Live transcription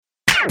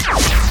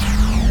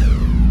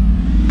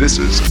This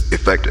is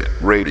Effekted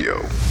Radio.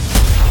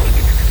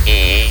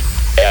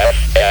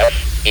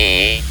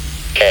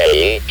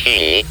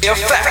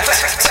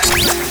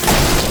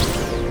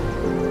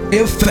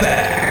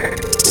 Effekted.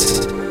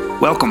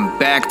 Welcome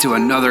back to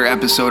another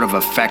episode of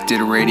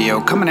Effekted Radio,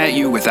 coming at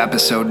you with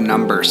episode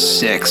number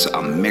 6,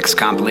 a mixed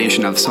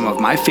compilation of some of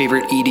my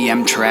favorite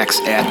EDM tracks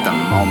at the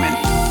moment.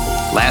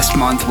 Last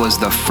month was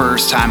the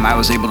first time I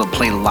was able to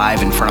play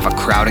live in front of a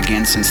crowd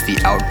again since the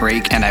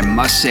outbreak, and I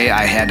must say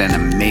I had an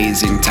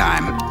amazing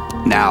time.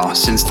 Now,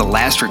 since the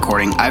last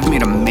recording, I've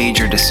made a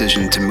major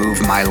decision to move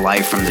my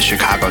life from the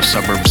Chicago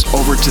suburbs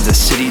over to the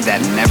city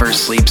that never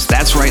sleeps.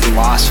 That's right,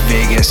 Las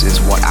Vegas is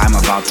what I'm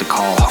about to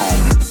call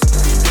home.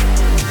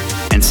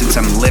 And since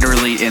I'm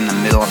literally in the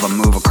middle of a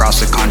move across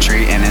the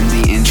country, and in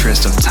the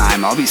interest of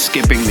time, I'll be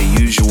skipping the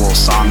usual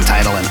song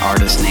title and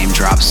artist name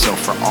drops, so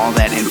for all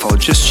that info,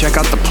 just check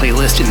out the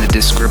playlist in the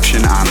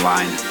description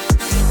online.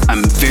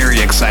 I'm very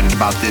excited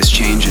about this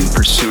change and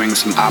pursuing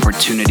some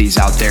opportunities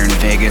out there in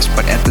Vegas,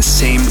 but at the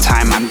same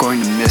time, I'm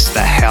going to miss the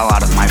hell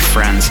out of my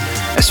friends,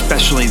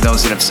 especially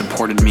those that have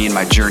supported me in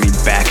my journey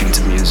back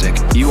into music.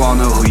 You all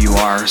know who you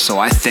are, so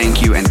I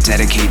thank you and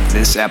dedicate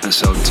this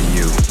episode to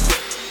you.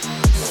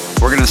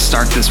 We're going to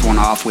start this one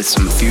off with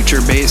some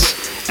future bass,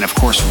 and of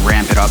course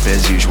ramp it up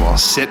as usual.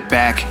 Sit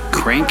back,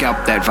 crank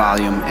up that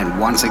volume, and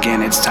once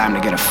again it's time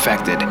to get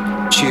affected.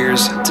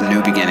 Cheers to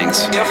new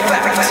beginnings.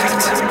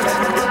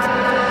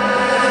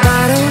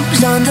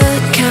 Bottles on the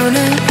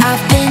counter,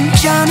 I've been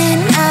drowning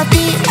out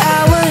the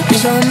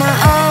hours on my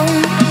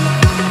own,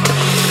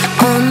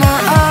 on my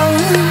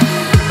own.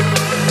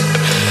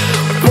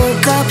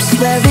 Woke up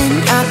swearing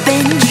I've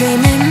been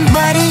dreaming,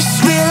 but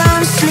it's real,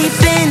 I'm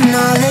sleeping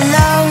all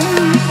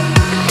alone,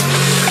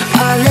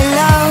 all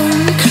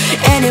alone.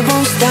 And it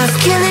won't stop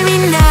killing me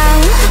now.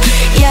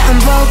 Yeah, I'm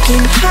broken,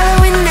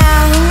 hollowing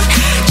now,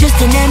 just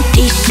an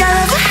empty shell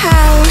of a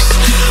house.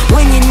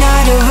 When you're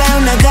not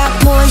around, I got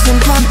poison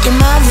pumped in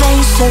my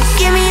veins, so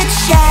give me a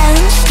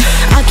chance.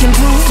 I can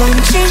prove I'm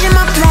changing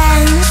my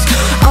plans.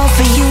 All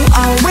for you,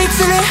 I'll wait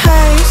till it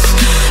hurts,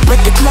 but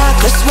the clock,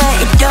 I swear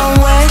it don't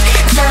work.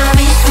 Time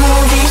is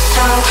moving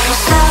so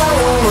slow,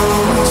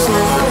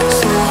 slow,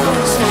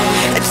 slow, slow.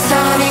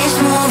 Time is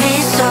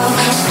moving so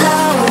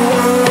slow.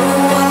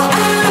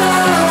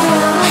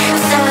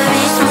 Time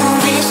is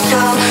moving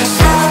so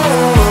slow,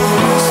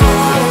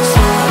 slow,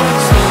 slow,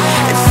 slow.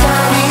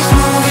 Time is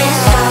moving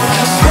so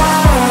slow.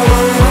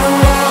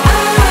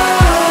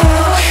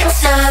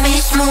 Time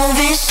is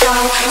moving so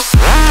slow.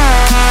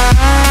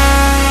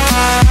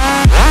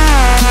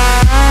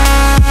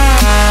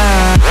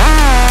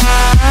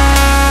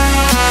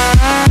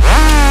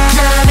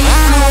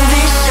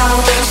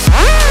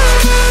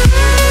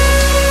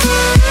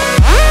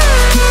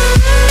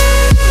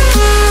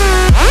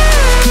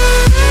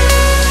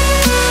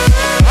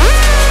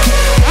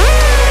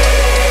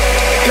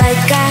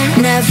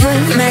 Never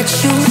met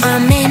you,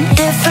 I'm in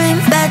different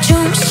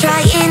bedrooms,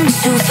 trying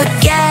to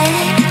forget,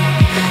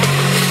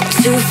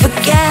 to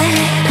forget.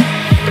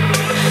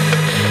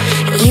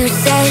 You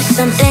say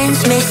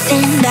something's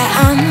missing, that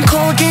I'm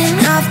cold and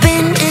I've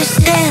been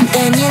distant.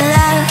 Then you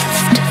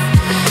left,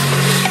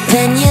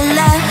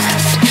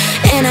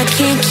 and I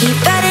can't keep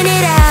writing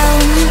it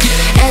out.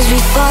 As we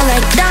fall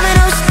like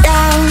dominoes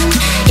down,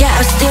 yeah,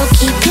 I still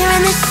keep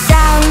hearing the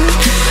sound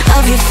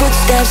of your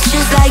footsteps,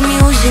 just like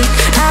music.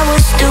 I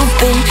was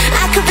stupid,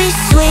 I could be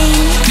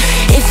sweet.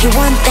 If you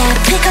want that,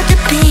 pick up the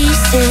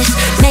pieces,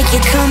 make you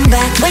come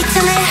back, wait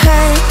till it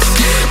hurts,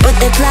 but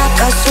the clock,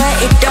 I swear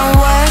it don't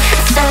work.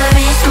 Time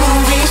is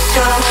moving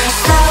so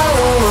slow,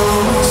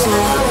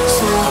 slow,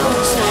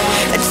 slow,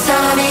 slow.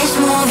 Time is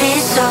moving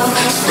so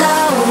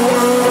slow.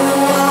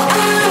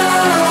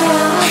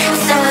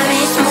 Time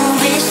is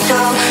moving so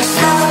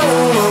slow,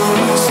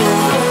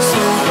 slow,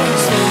 slow,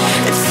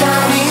 slow.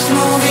 Time is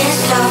moving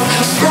so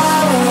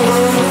slow.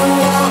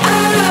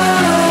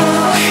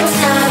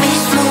 Time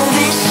is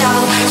moving so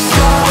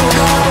slow.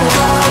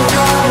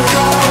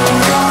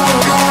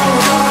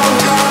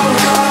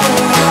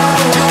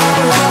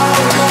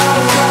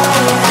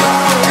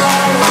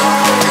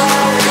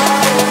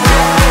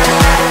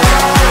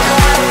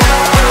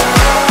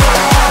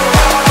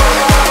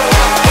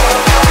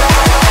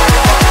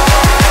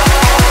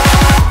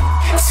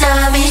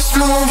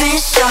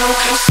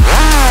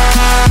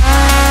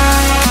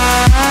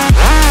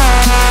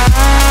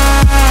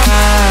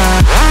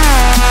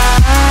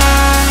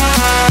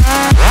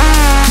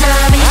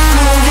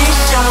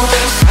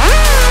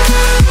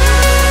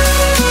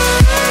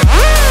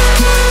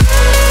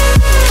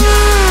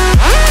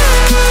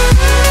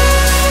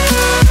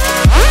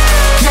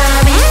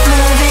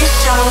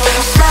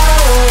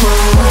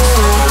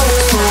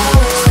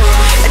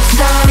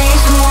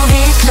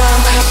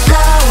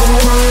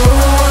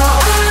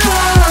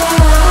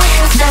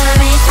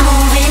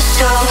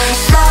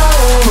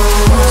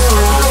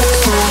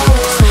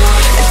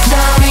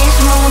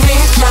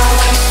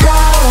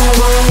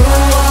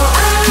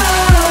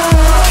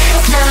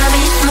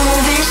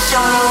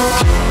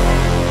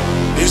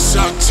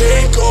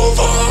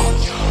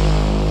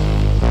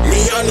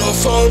 and I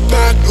fall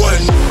back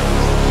when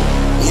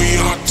we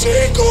are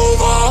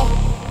takeover.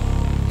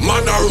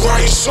 Man, I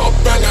rise up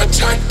and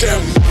attack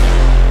them.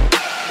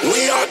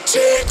 We are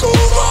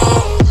takeover.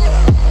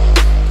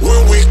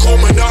 When we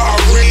come in the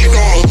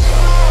arena,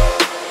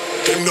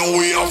 they know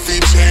we have to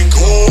take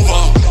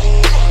over.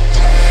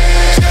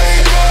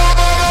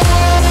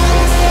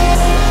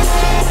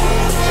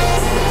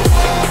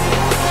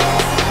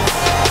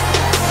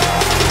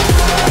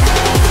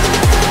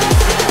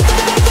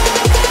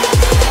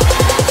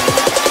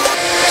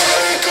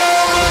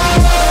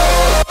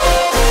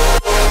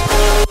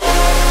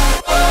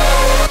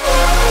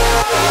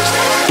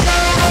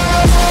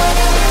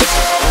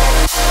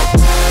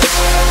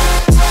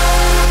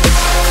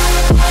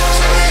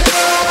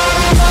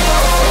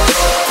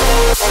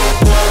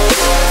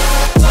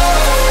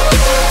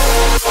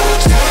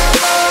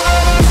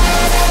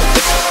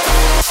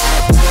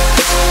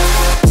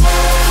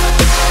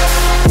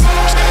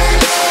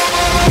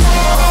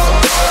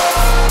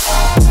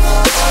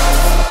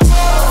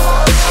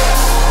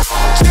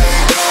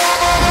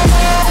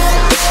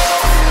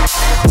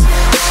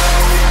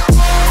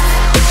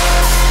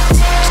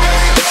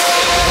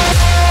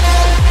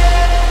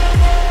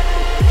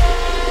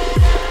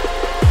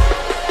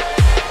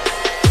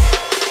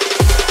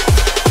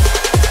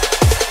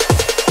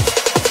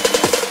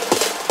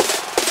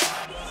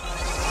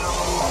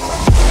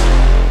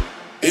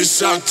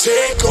 It's a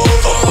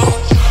takeover.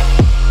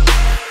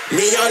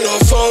 Me and I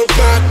fall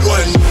back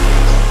when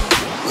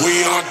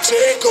we are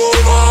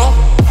takeover.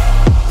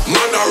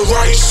 Man, I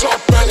rise up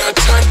and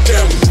attack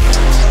them.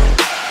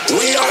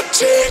 We are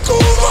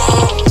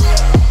takeover.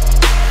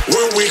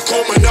 When we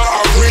come in the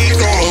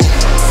arena,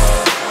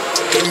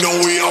 they know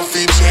we have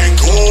to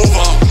take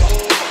over.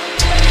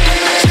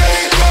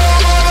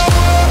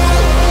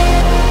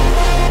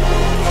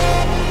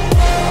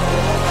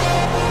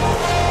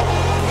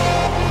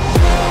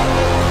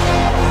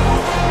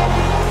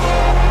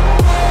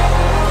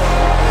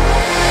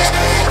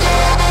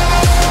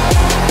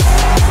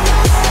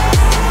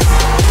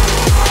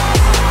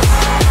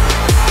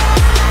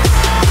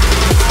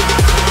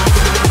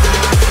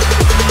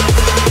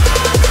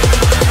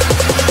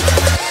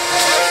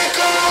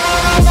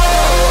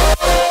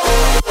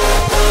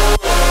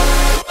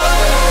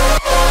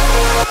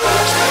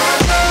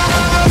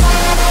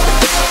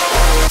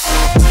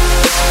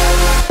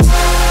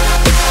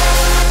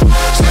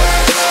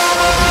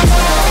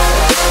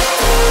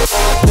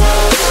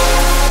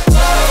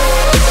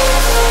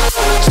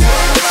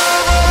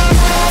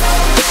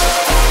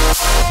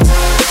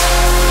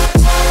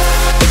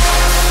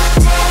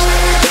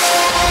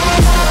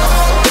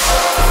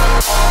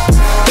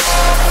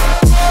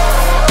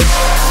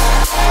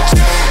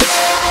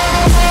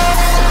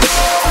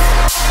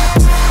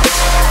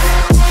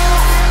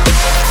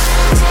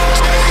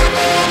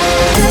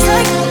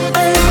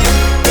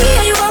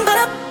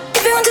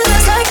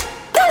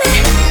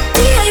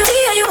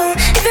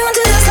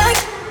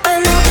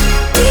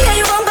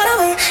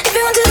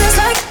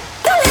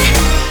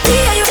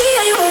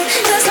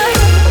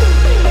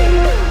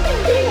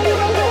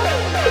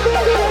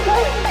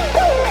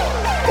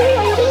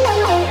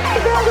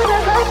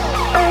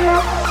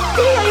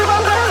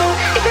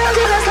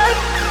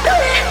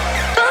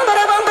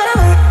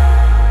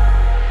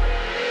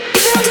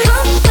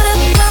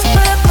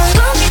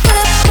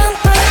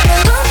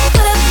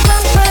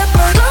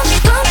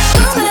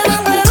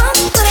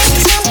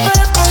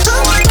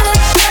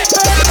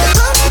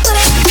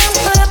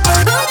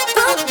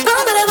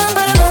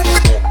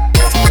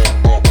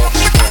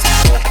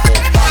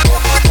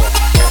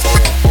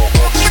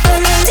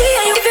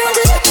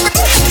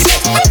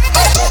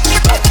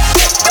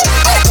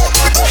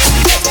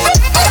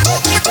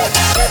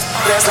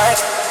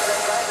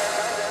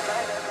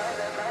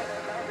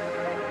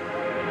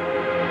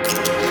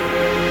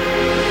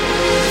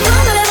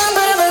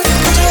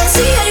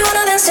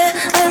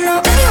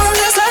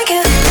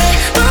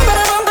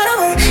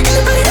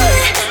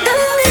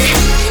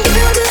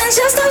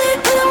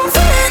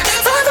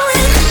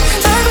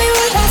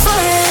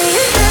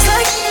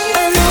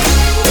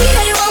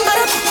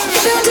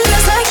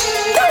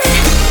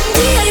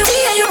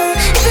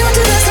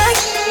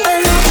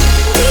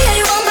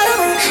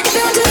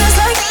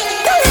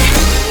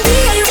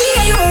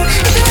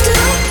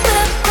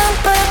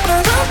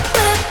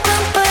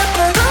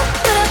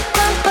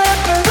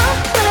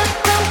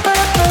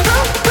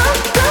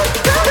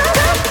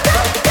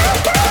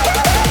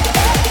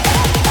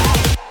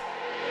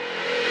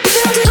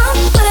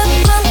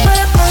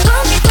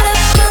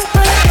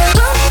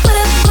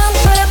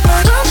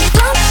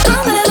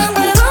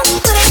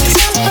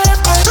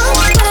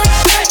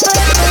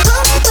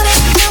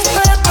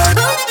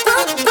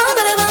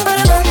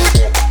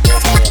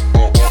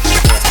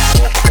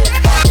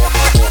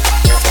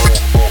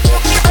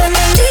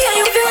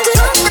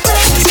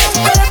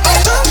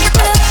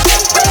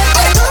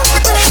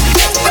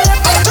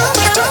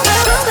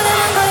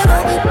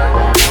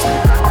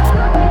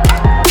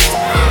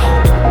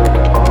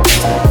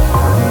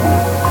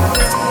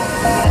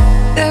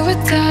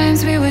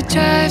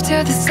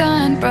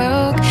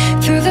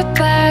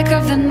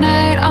 of the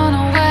night on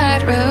a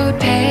wide road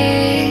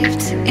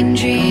paved in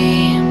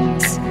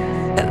dreams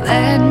that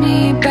led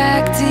me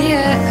back to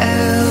you.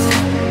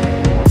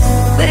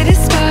 Lit a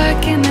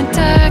spark in the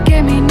dark,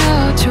 gave me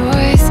no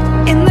choice.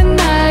 In the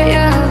night,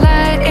 you're a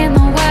light in the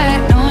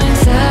white noise.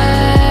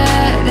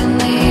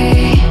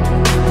 Suddenly,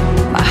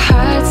 my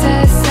heart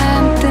says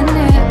something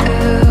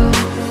new.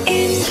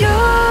 In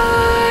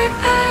your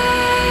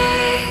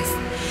eyes,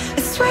 I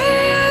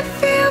swear I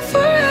feel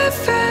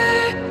forever,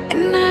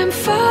 and I'm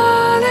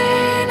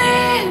falling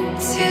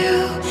into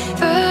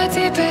the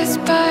deepest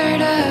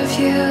part of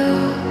you.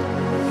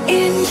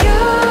 In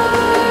your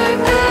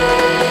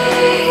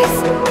eyes,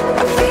 I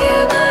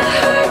feel my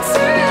heart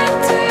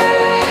surrender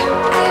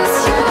as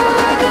your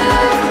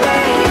love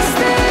breaks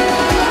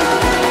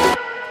through.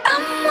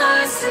 I'm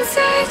lost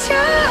inside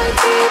your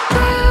deep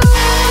blue.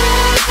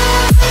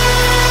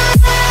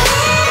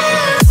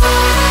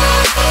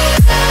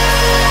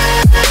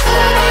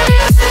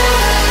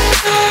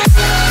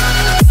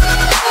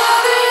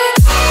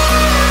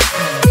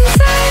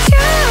 Inside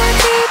your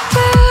deep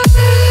blue.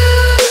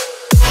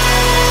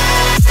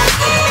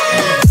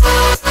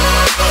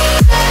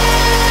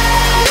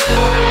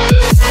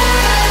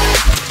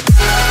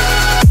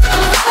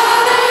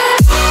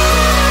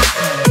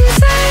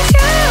 Inside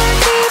your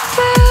deep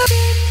blue.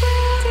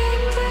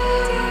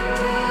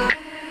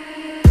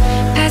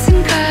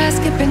 Passing cars,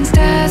 skipping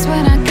stars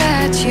when I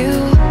got you.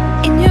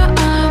 In your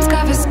arms,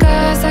 cover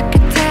scars like a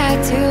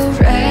tattoo.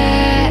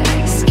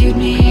 Rescued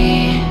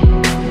me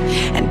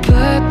and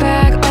put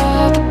back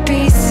all the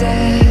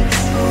pieces.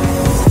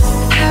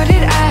 How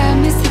did I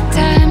miss the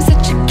times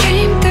that you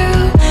came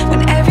through?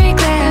 When every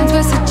glance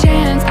was a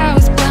chance, I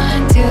was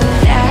blind to.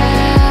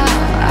 Now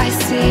I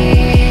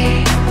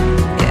see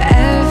you're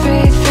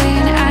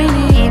everything I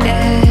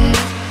needed.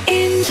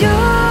 In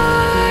your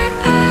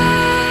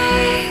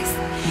eyes,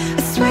 I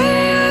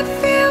swear I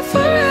feel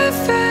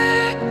forever,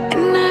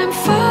 and I'm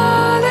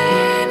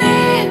falling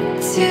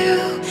into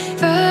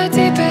the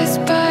deepest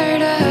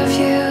part of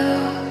you.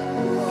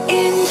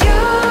 In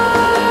your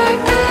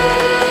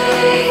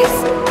eyes,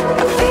 I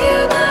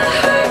feel my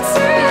heart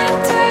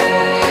surrender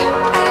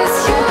as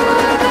your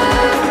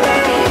love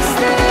breaks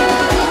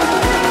through.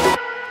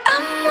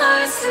 I'm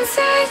lost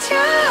inside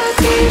your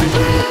deep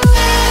blue.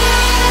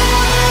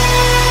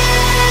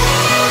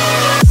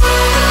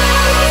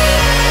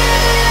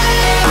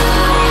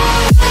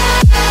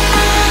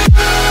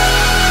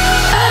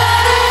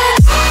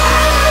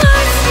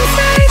 Lost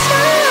inside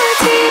your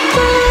deep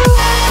blue.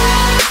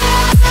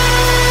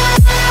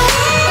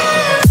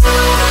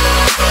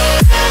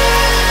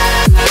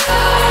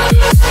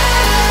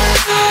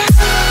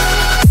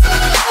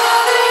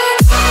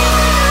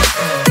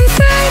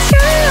 Inside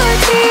your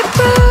deep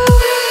blue.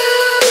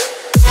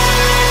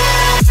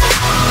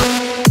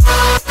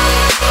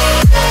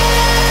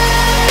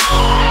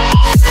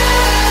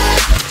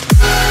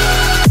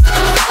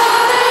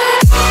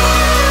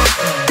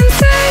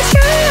 Inside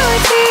your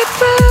deep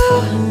blue.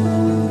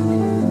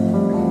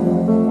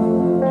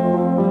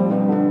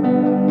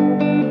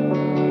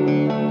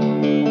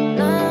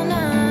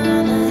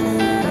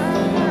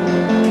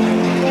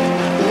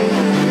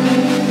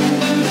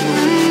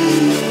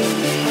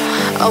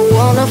 I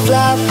wanna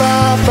fly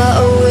far, far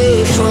away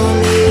from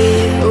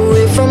here,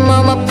 away from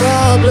all my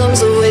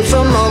problems, away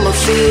from all my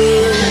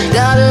fears.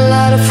 Got a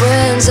lot of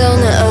friends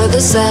on the other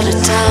side of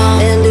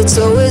town, and it's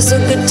always a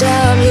good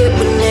time, yeah,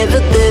 whenever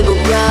they're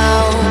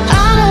around.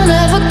 I don't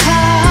ever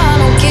care, I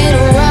don't get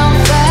around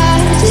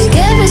fast. Take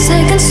every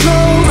second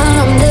slow, and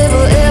I'm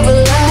never ever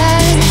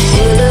late.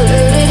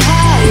 Elevated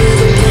higher,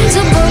 the winds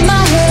above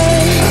my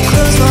head. I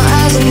close my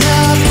eyes and I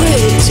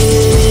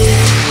pretend.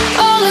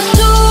 All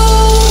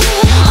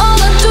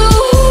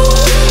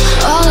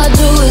I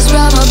do is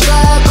ride my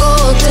bike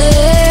all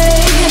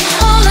day.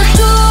 All I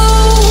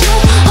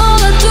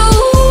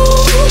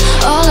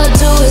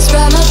do is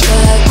ride my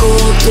bike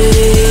all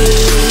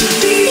day.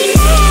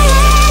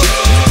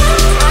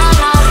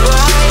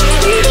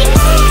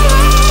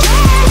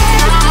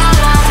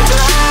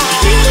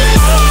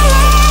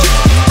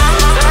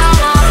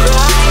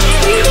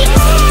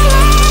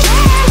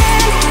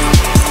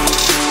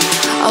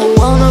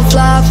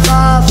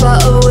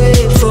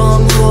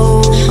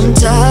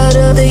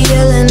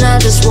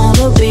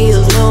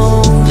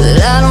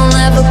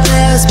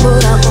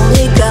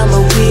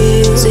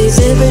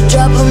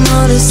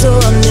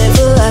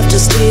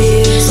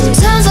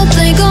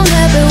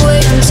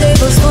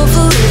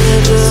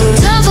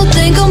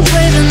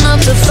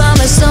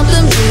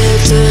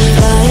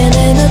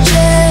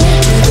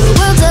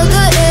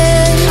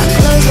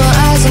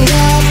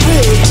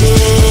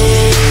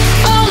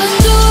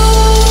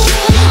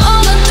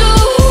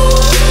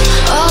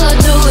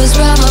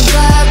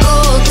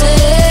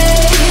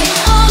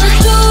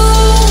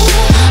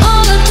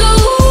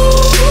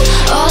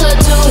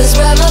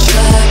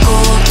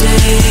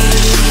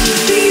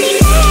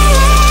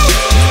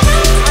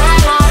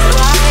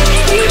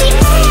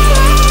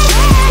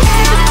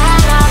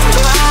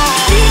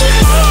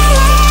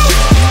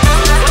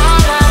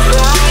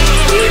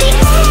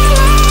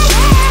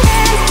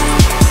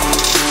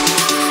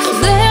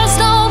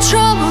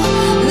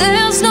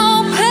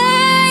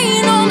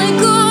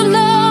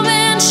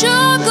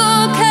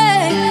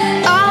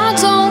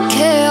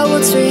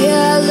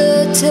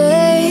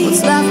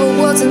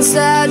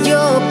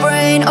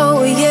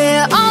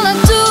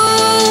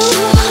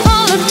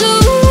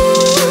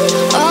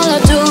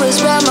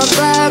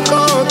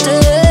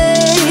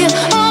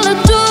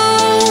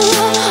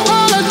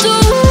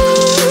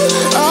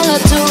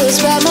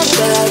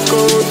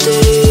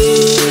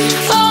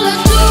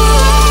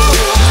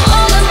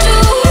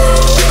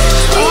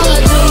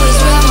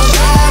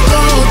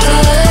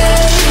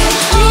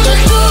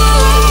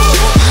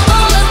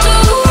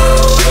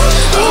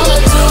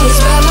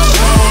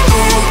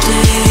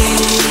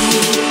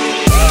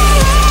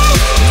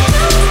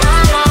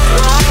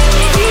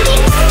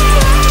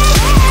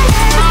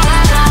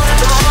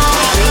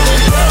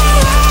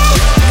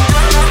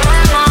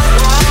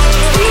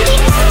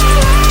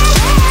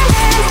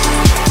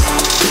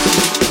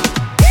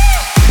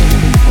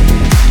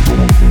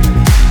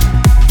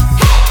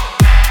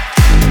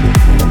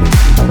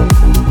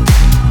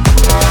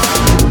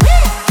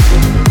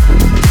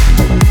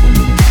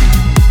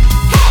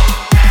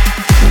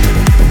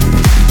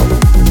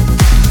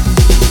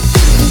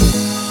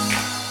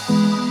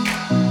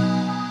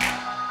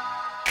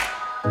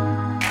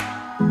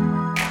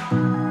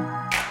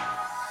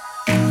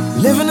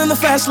 in the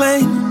fast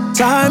lane.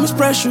 Time is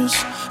precious.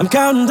 I'm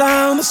counting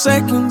down the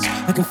seconds.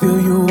 I can feel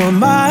you on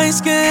my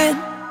skin.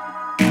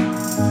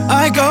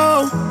 I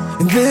go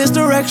in this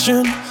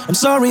direction. I'm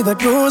sorry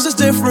that yours is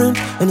different,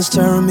 and it's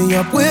tearing me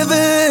up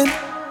within.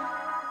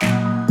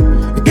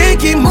 You can't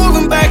keep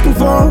moving back and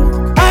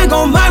forth. I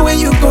go my way,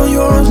 you go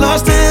yours.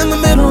 Lost in the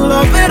middle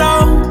of it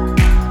all.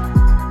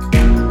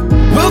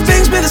 Will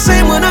things be the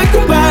same when I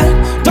come back?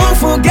 Don't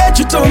forget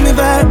you told me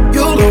that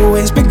you'll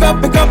always pick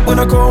up when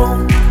I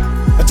call.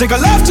 I take a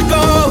left to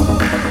go.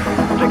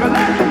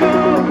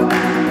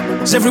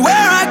 Cause everywhere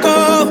I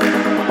go,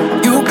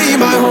 you'll be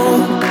my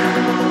home.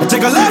 I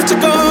take a left to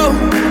go.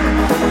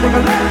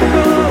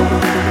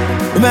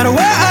 No matter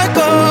where I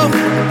go,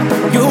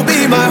 you'll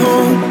be my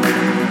home.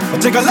 I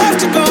take a left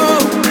to go.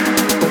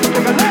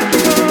 Take a left to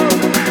go.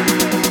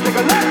 Take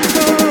a left to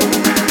go.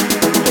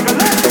 Take a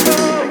left to go.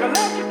 Take a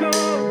left to go.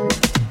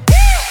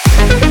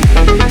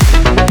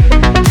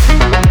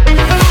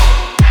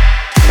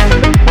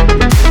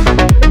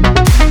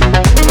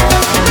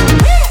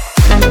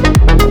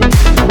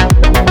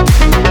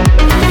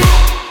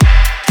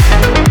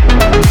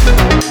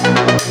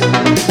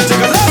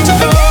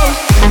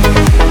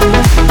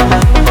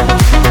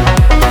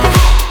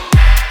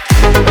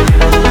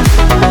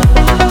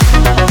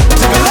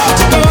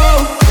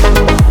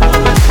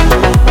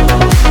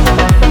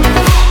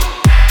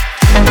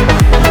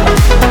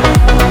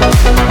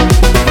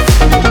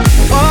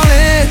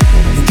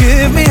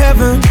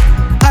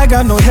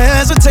 No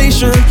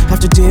hesitation,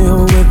 have to deal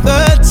with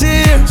the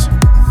tears.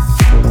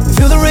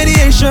 Feel the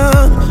radiation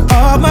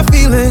of my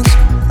feelings.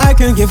 I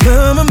can give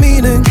them a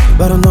meaning,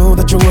 but I know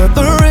that you're worth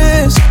the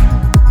risk.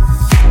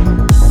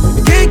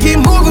 You can't keep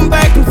moving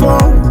back and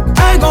forth.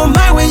 I go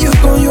my way, you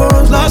go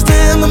yours. Lost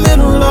in the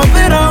middle of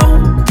it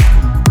all.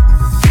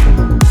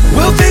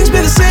 Will things be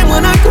the same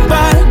when I come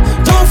back?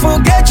 Don't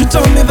forget you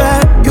told me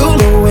that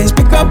you'll always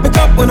pick up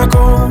when I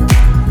call.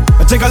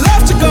 I take a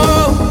left to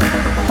go.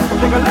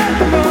 Take a left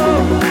to go.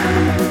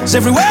 'Cause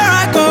everywhere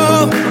I go,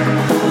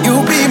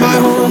 you'll be my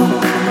home.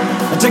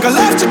 I take a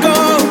left to go.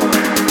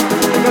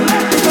 Take a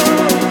left to go.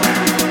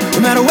 No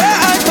matter where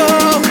I go,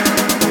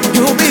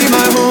 you'll be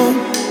my home.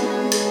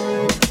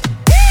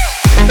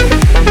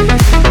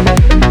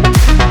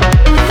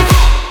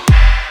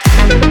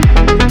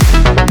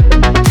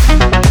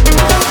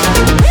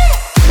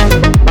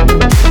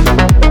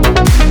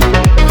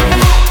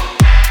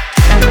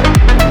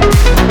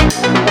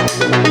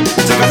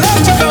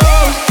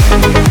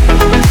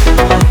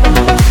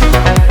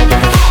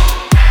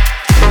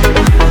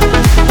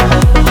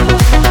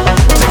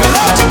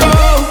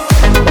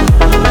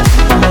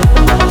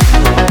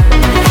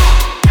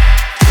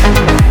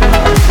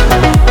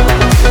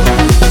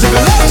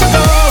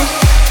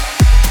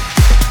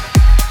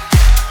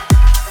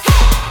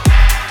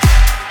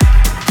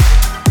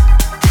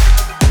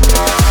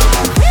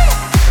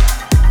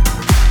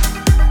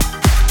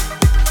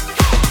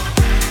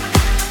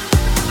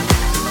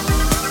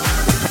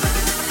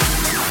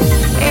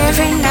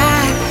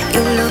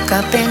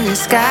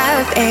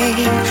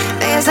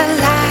 There's a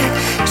light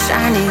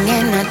shining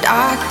in the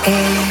dark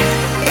air.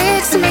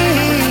 It's me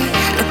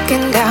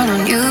looking down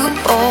on you,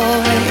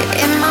 boy.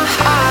 In my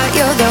heart,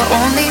 you're the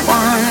only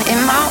one in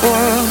my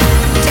world.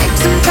 Take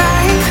some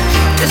time,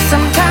 just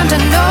some time to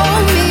know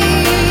me,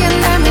 and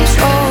let me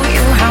show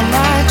you how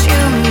much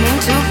you mean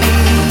to me.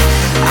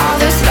 All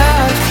this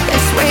love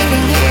is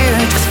waiting here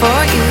just for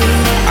you.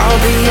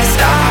 I'll be a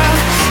star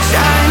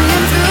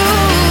shining through.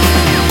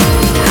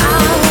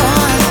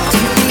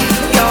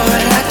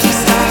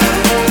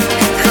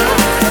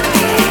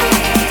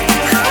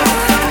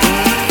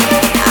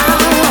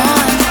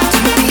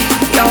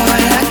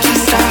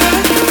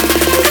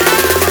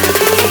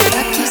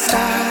 Lucky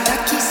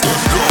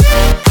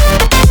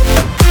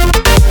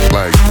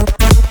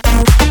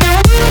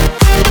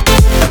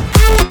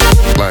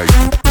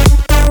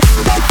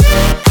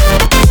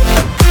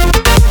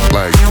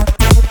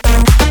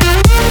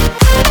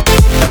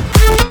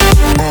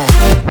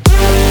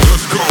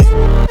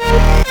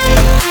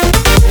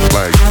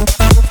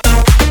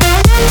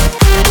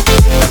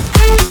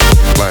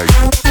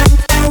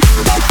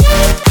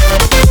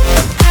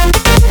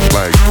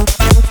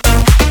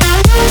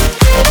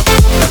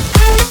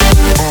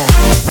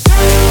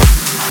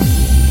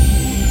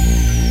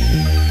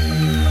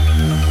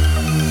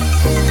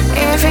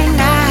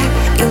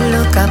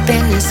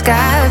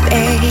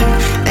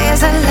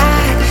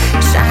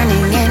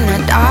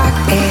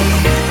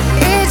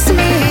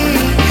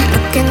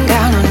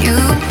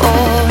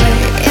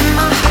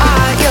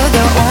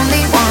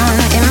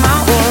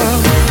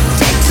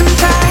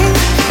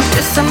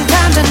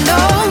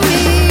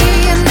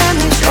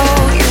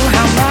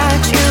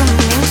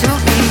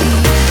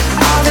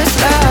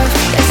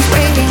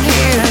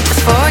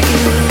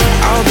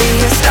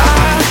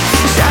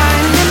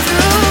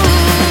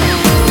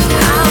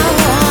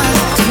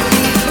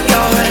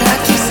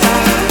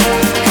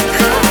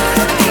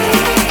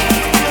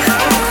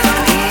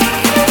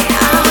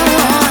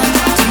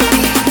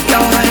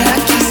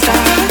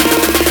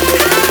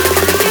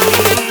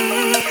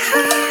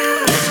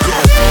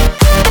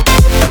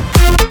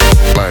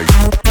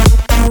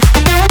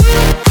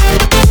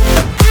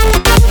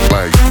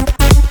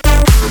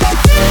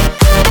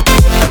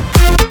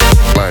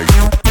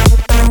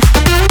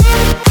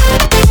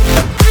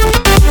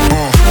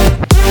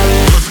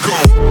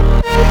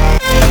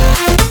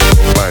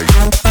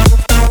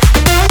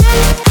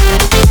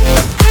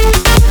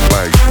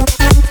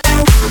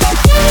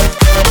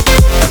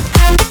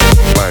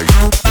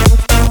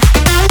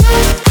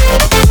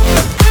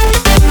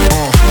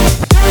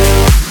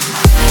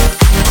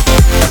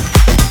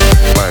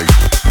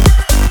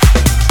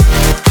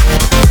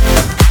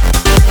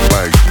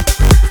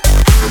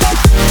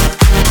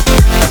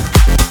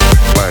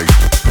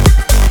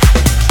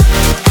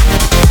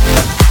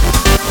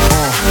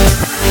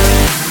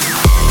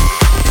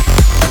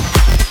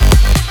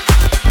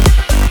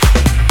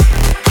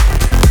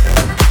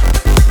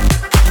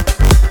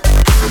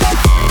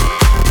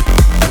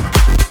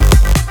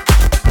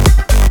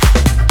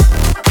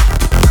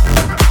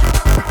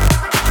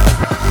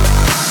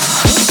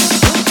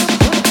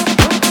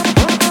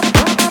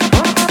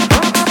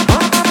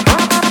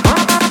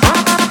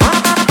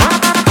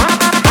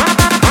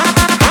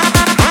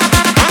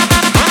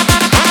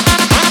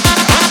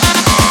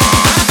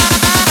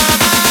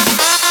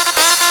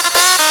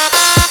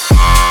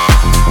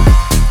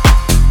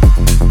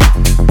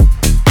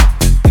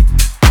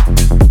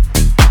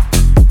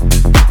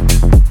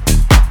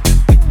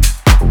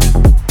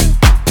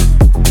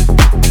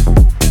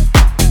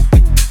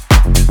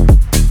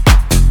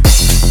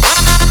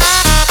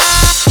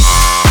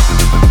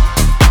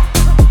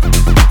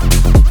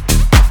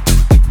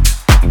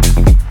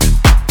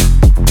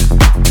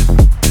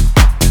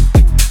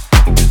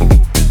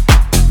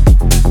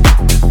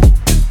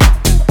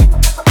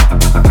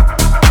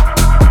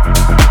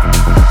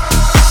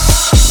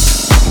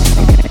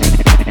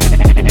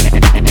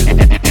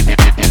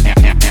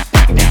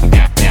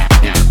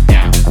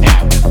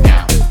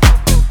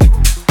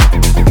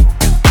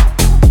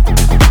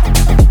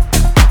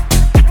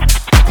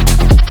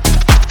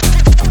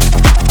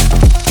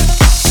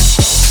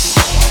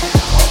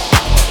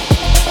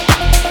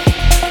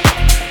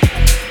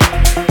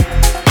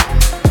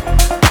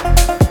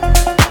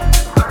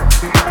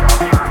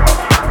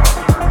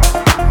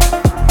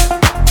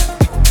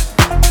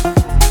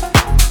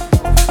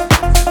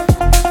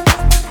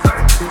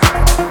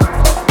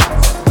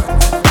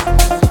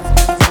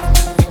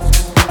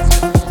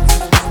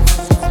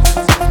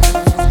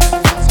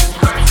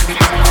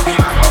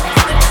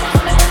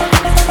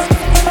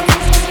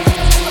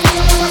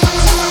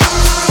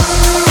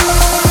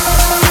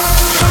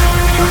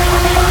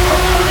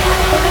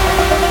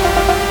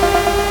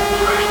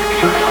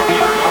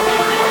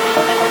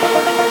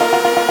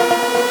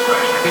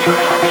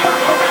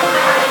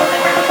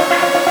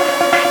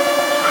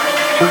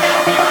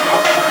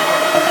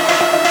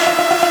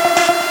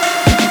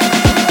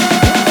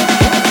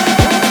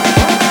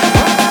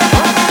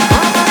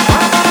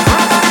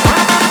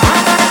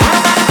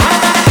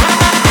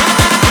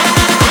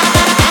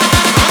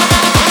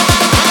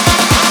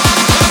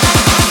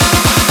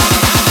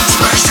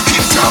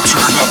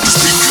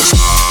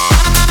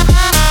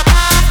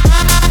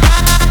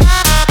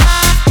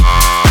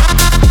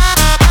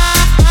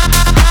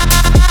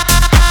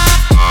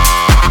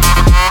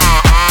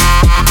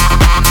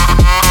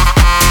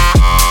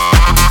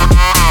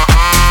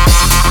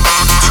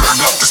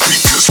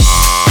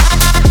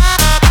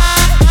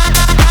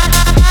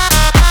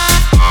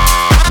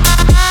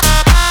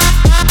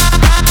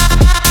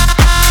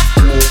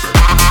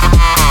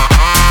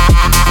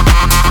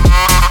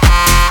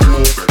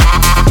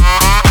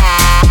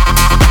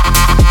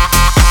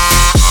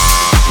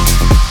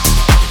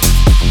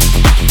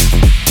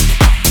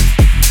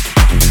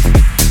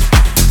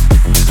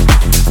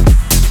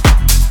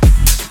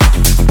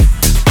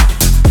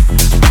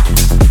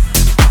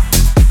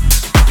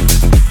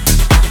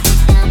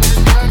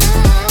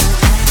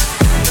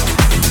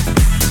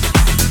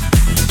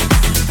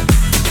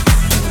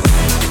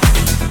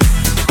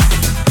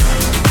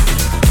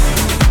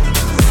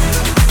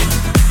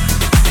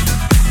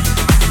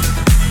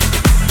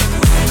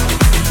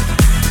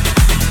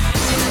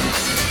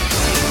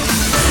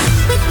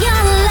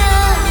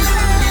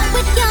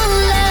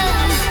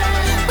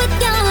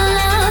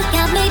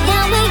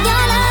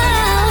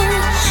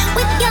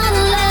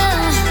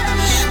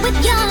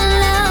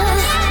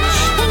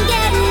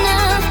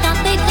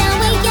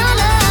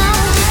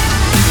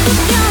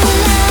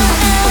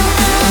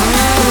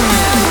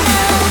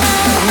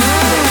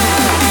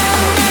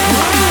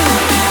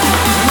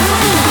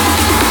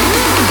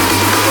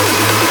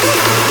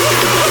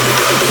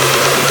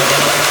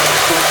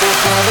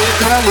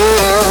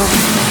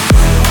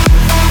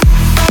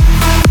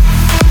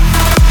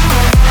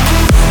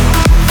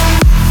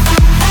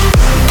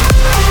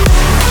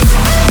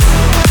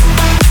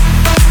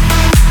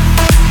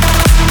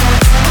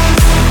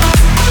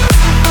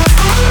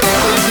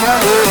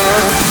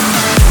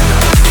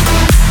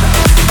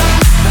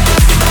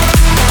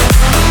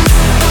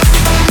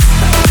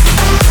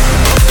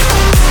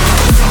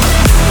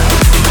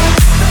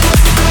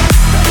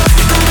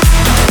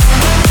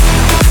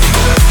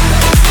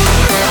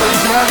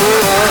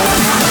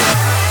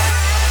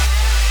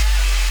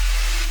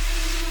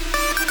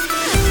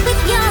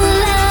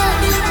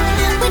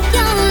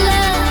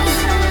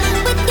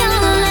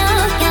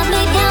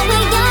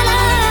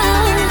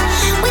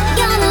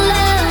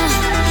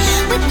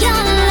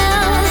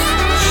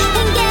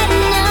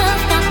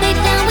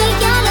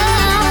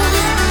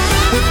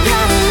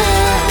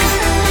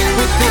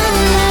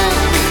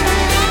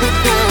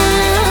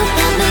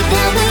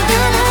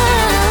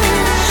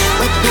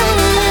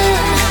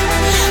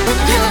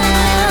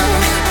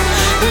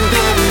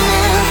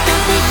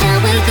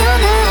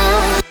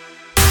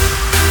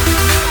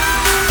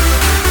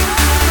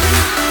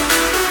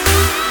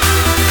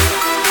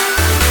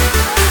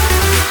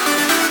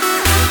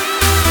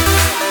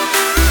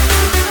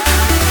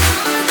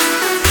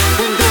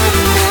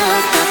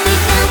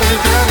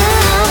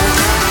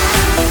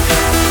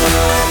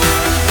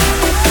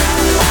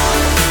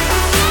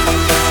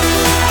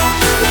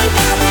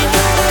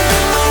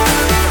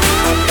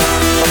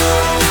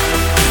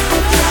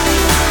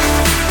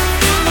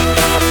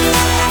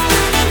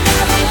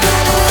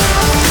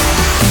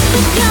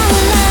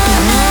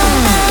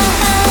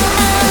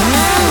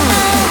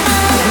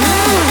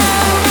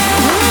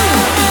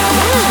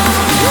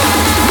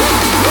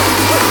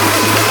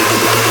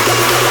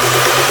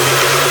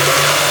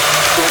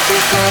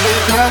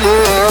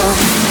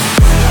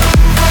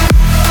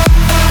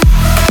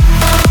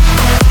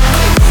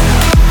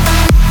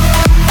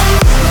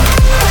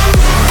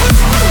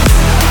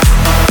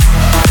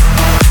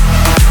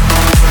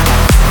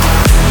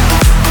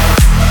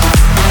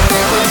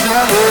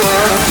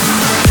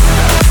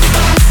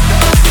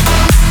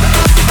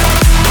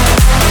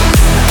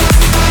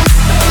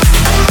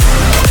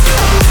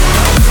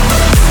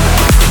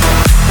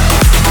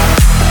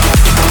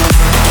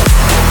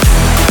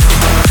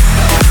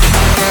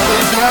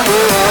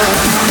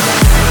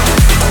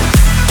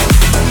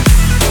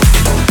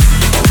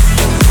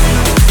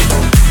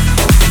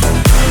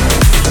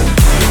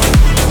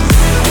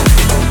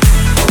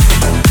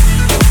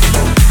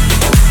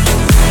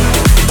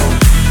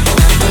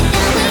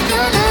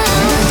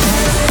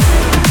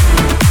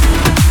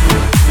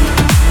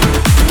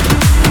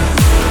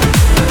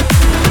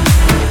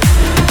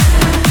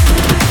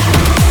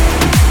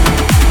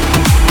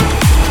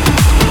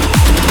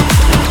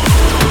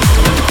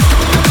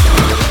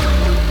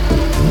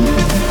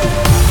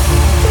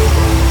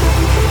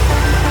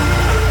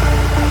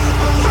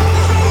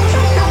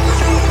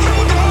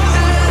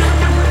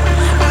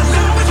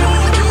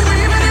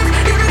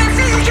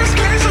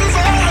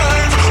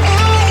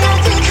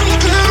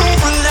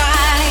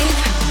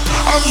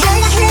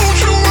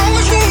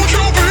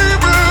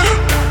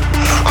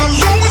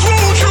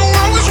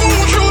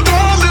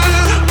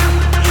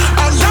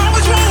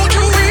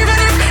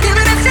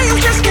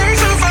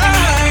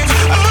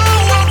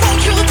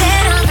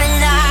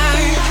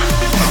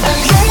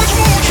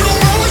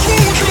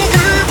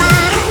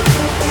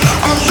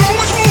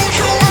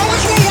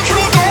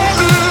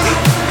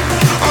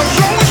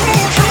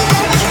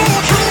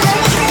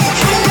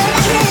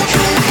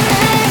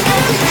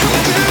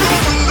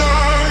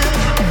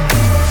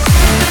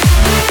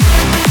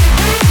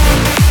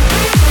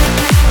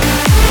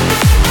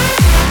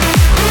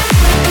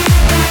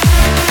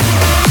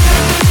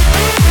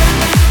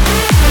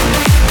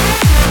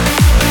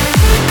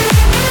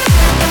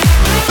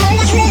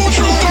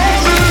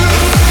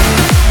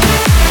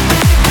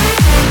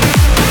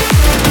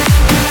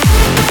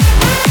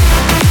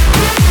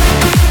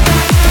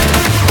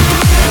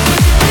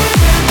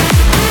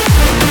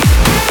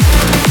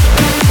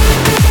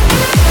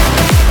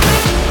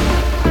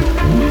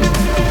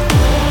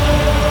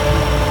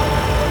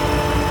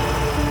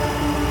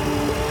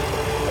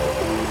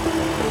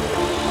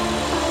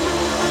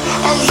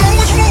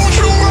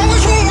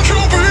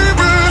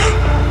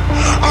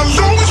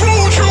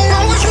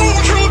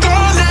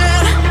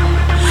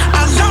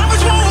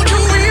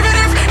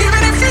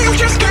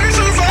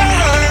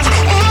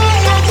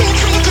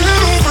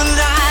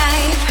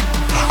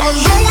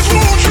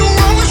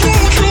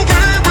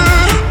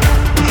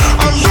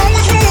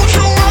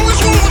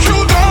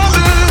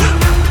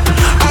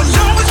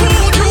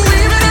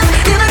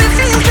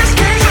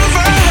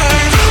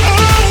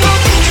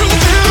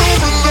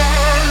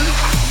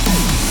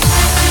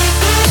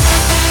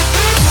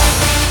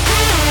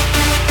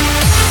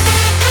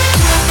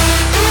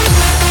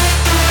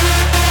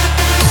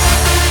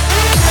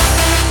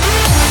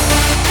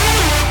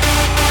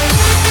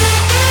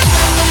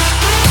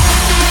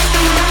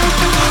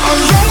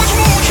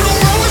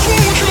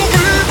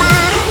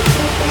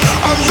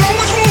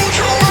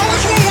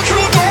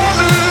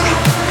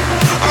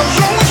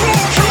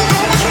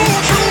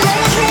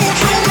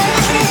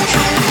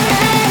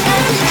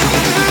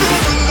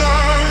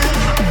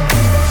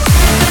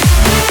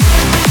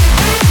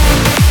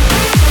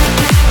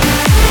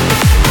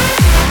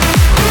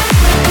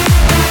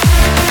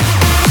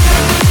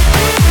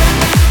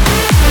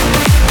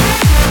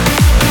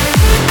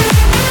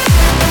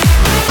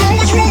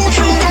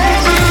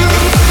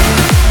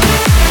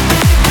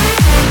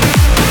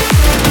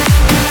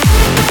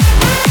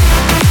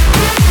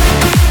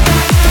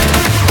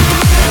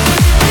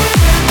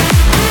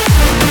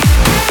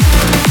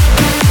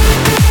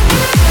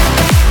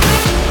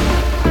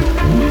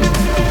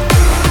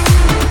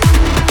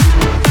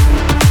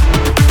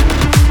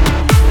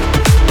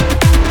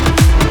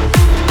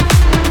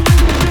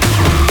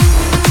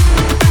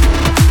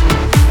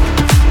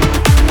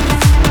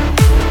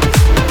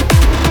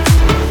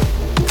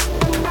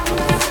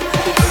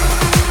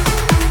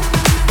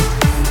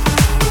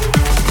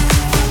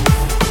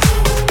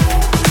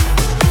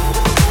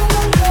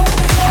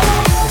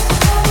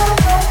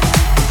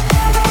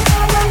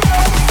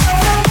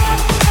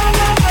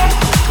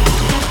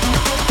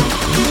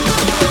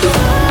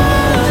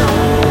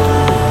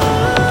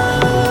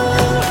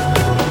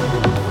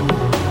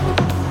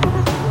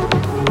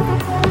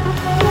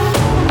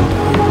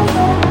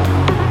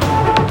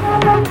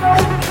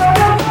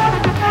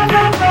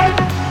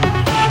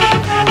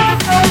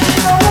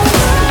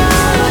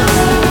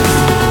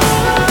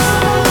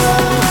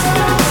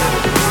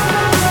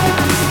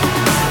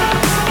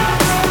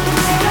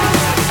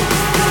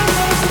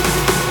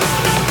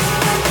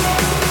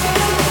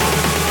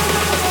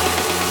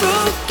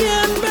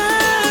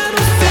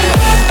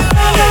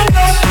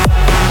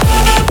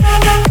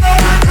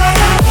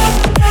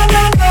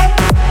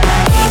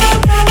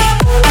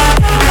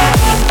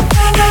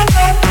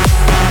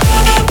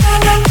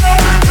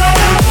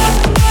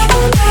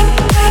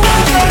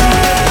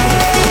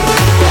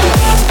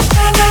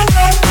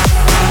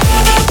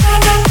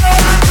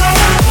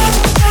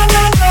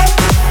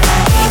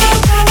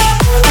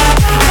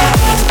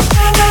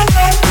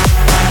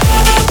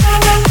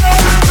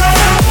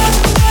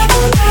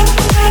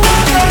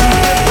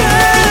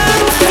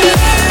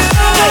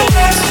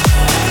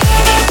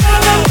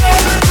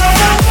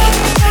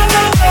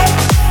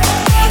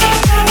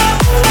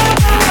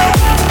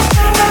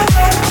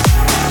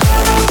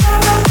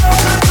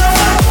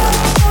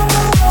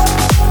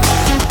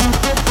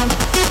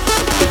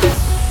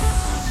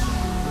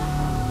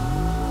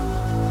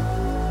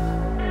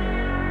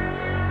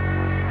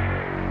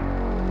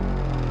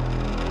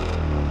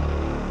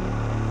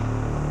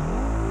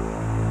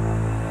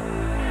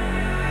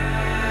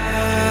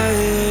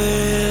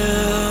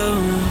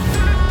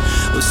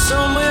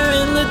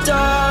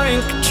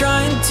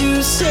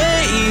to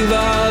save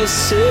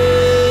ourselves.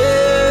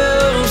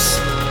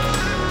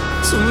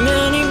 So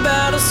many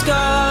battle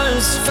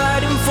scars,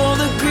 fighting for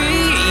the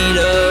greed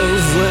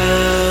of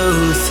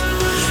wealth.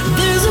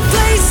 There's a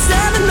place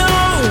that I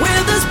know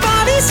where there's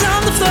bodies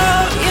on the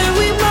floor. Yeah,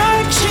 we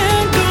march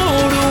and go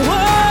to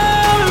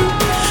war.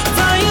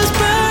 Fires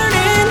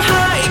burning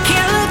high,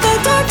 can't let the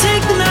dark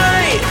take the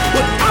night.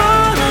 We're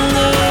on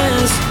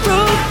this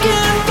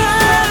broken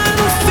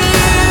battlefield.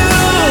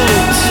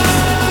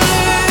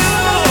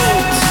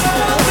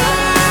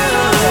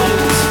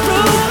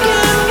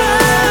 Broken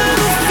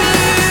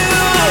battlefield.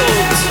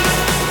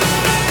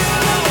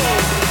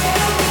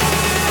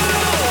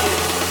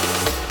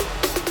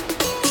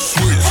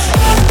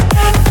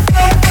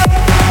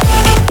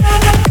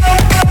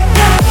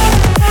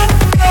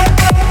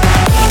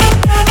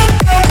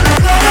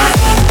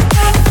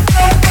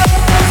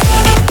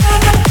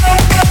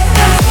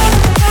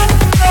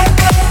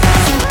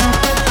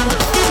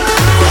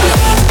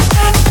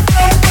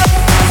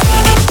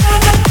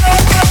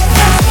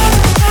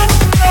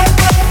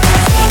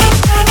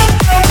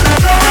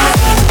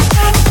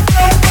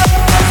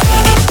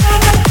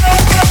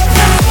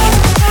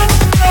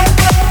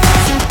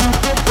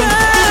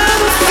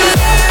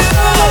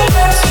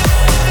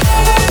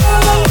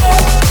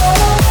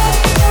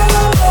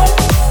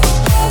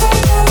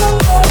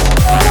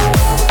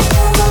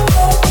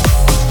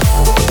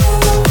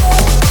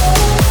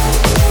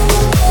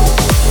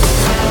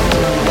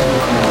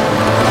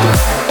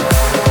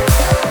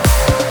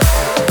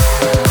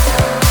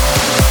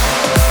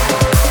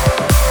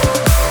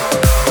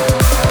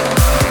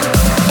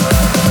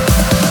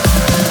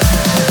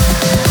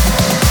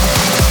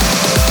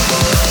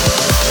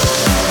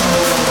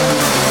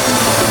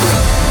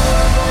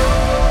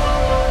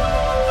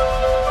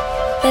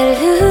 That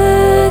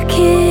look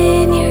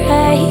in your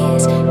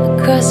eyes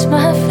across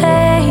my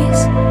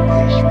face,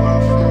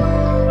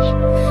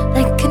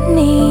 like a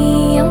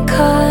neon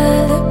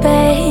color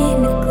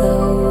painted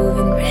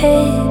glowing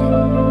red.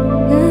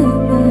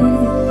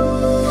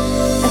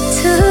 I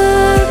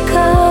took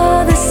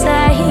all the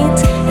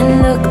signs and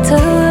looked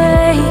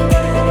away.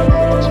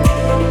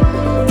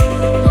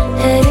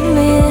 Had a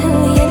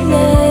million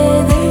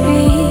other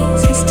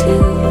reasons to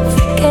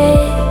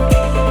forget.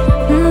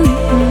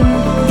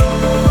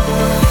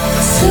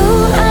 So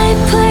I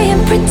play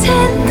and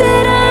pretend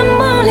that I'm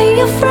only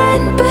your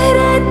friend, but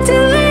I do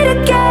it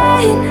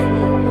again.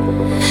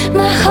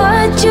 My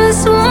heart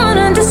just won't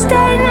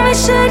understand. We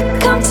should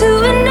come to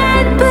an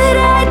end, but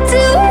I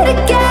do it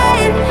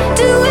again,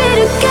 do it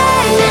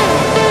again.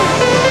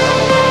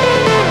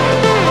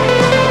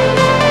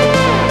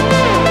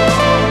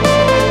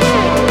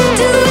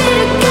 Do it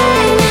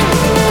again.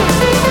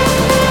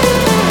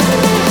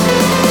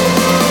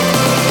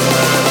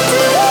 Do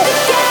it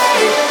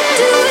again.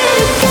 Do it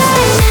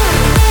again.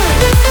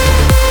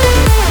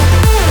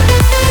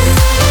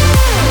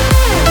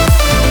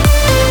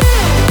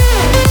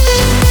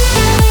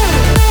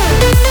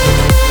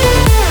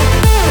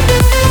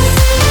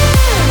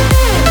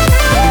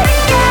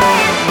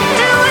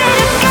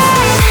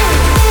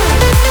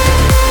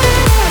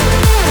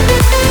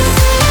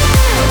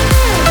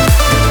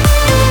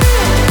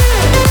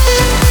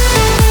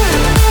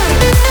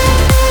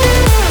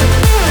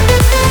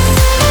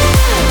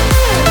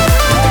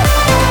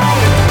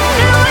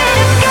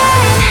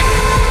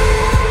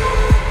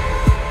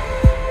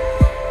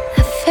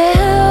 I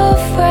fell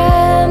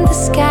from the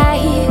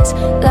skies,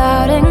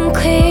 loud and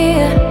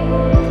clear,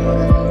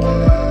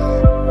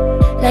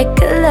 like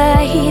a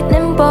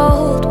lightning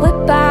bolt. We're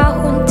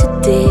bound to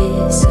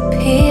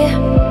disappear.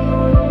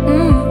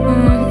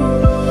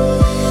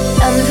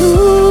 I'm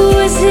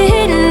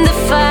losing the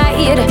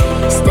fight,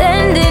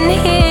 standing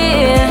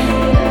here,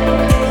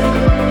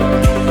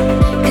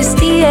 'cause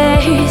the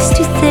air's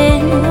too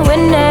thin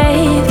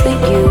whenever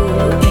you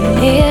are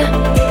near.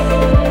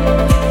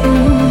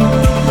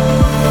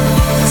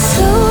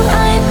 So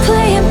I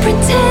play and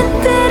pretend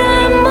that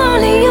I'm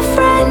only your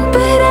friend,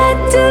 but I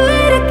do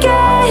it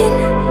again.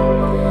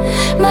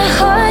 My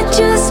heart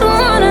just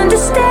won't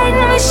understand.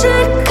 We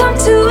should come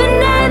to an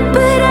end,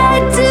 but I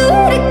do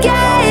it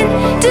again,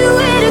 do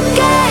it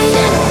again.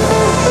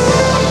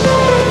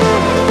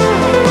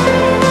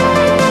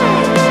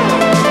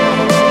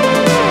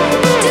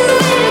 Do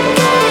it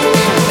again.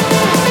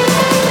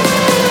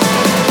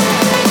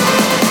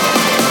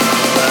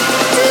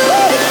 Do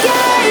it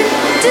again,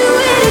 do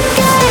it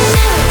again.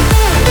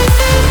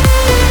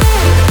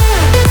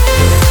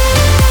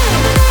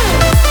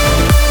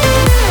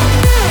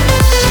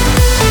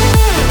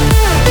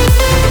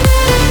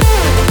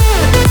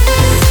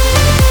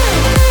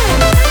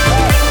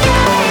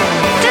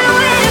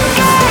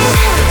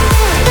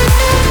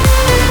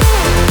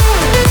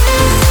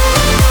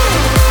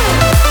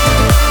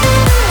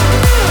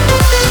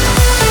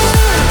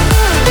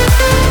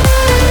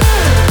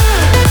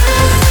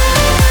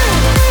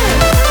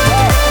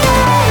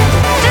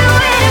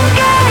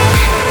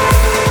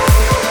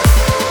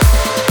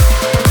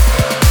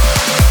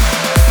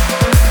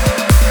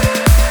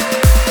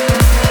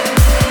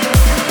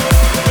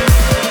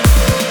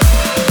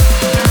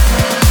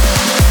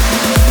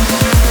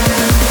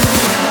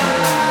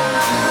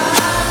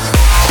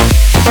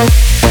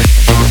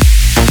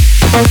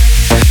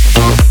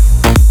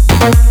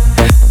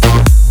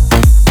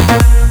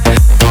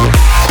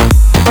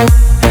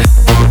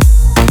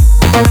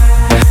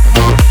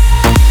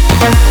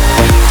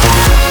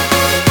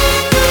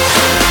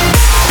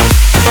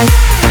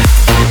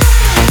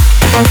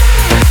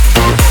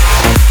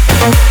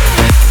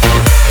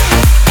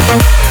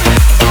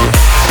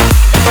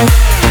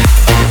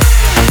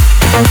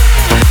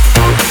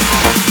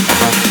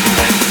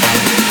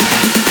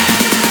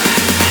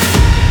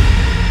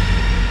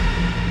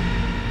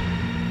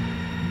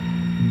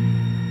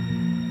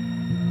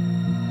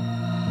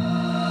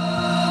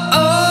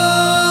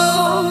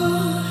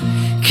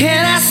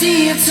 Can I see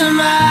you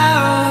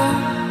tomorrow,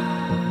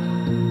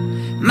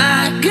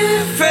 my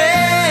good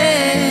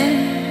friend?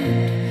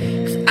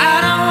 'Cause I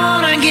don't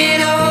wanna get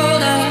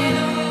older.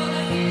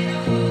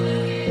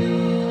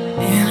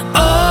 And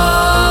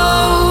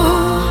oh,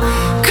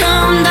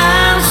 come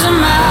down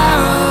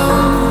tomorrow,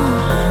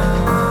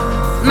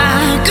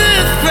 my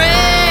good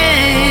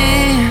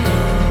friend.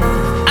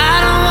 I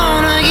don't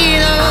wanna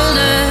get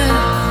older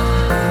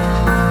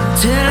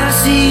till I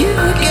see you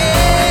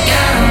again.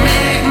 Gotta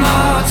make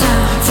more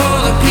time for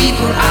the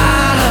people I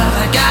love.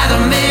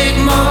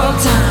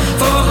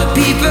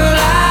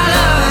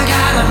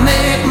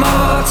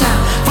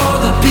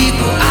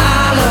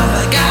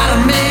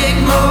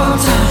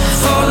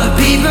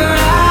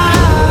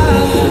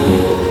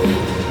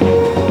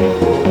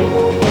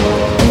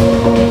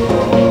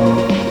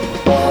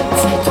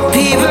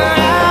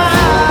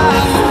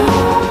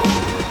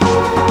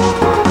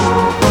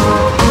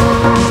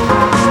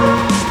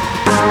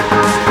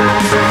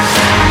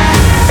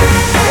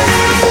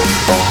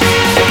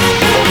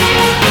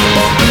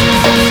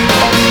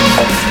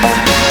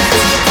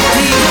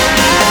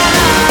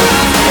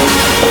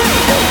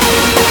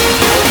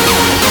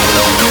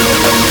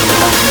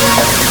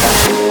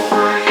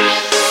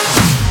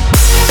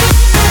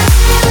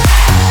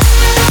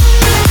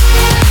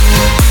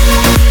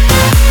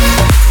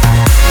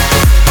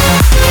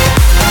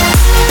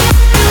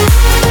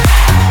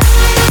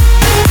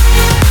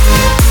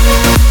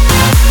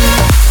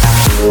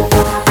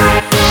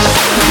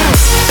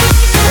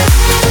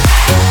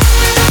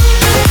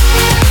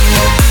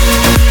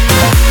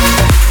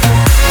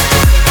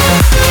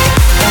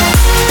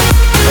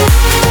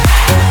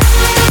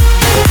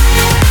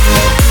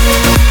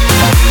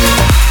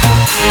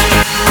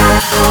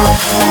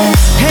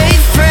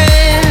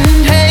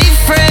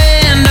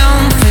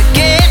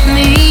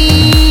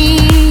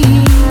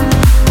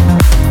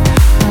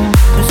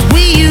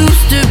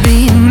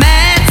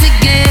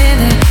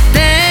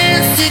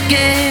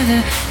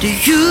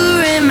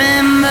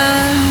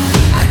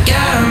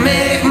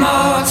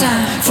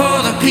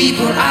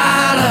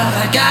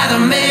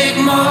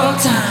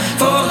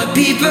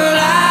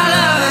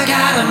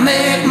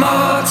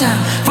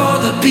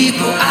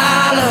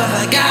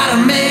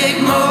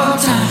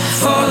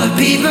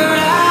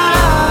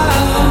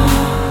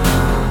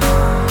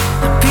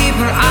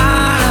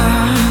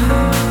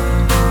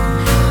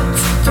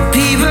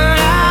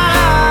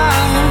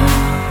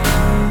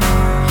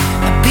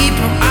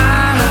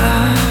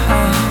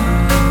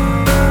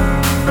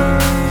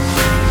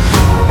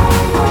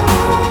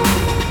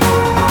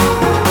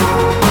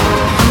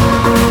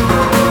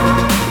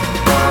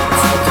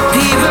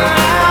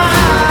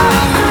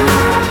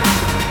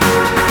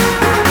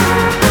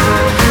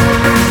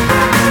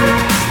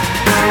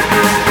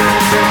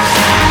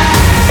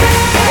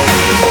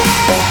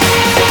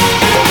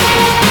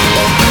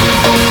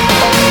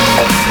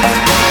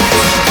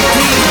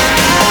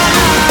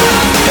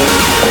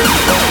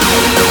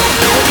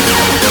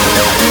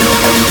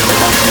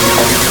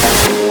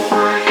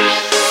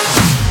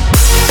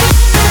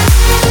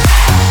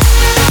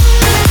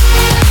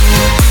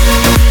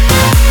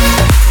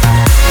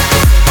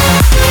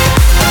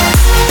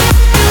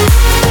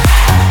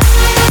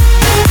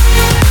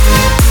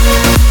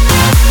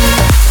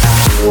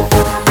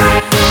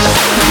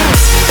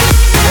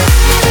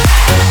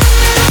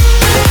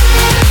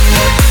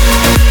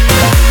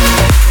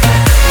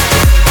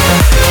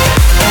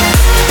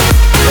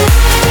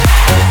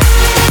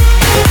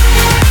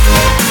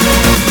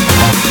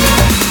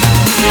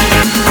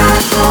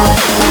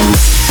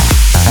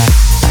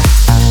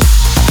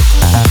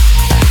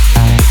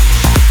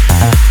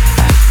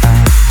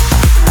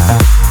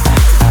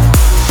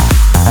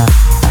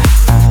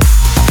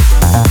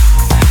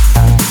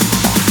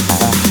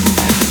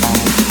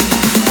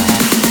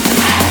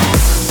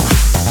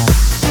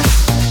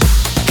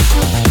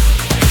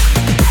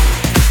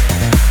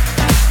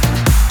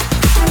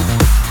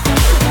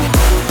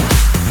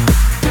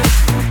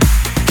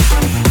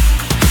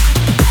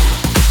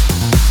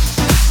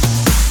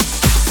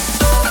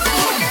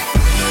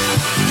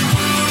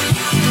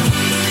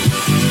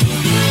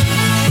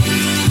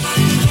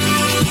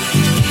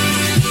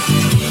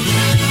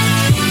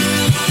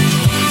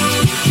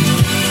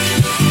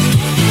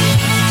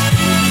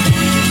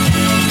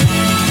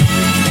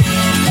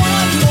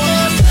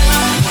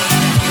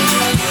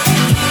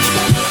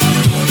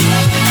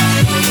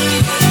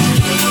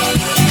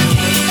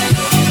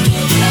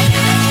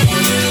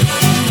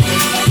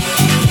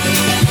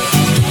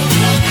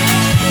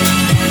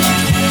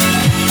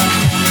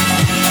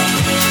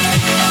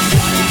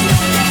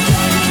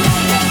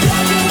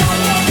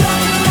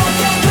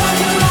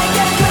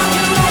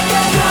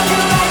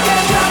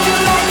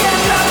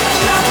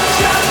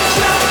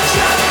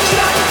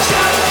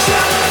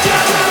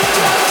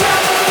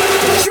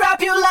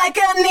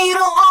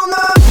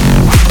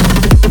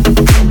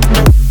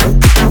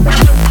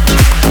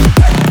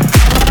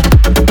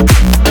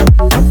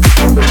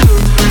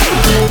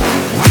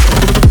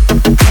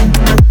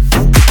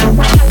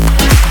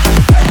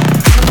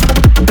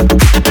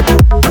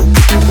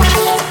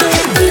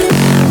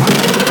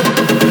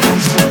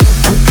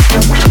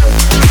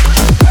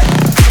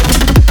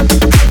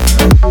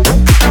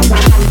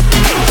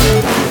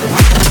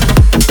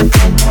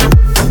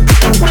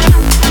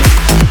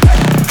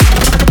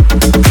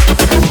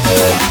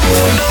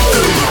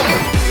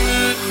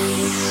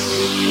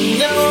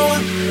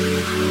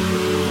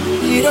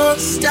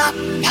 stop.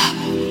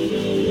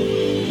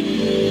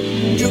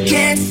 You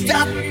can't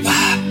stop.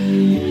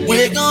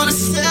 We're gonna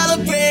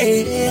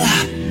celebrate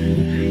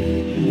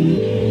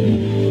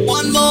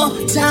one more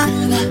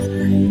time.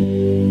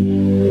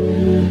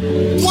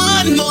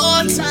 One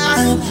more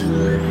time.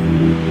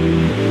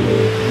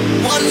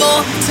 One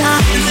more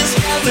time. This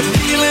got me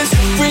feeling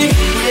so free.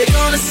 We're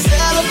gonna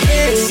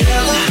celebrate,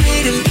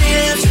 celebrate and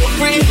dance so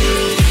free.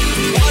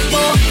 One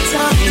more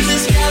time.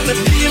 This got me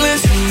feeling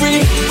so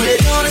free.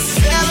 We're gonna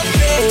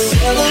celebrate,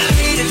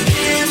 celebrate and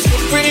dance so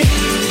free.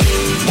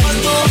 One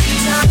more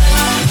time.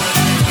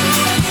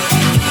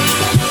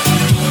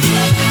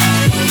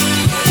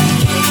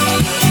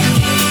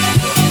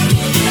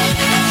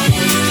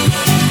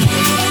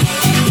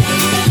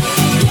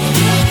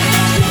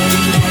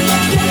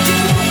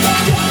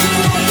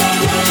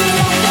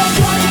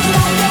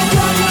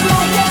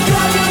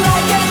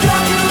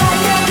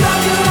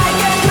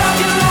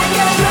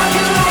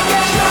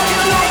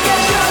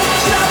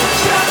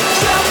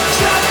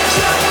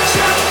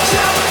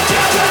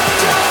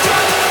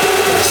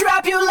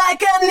 Trap you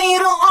like a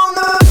needle on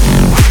the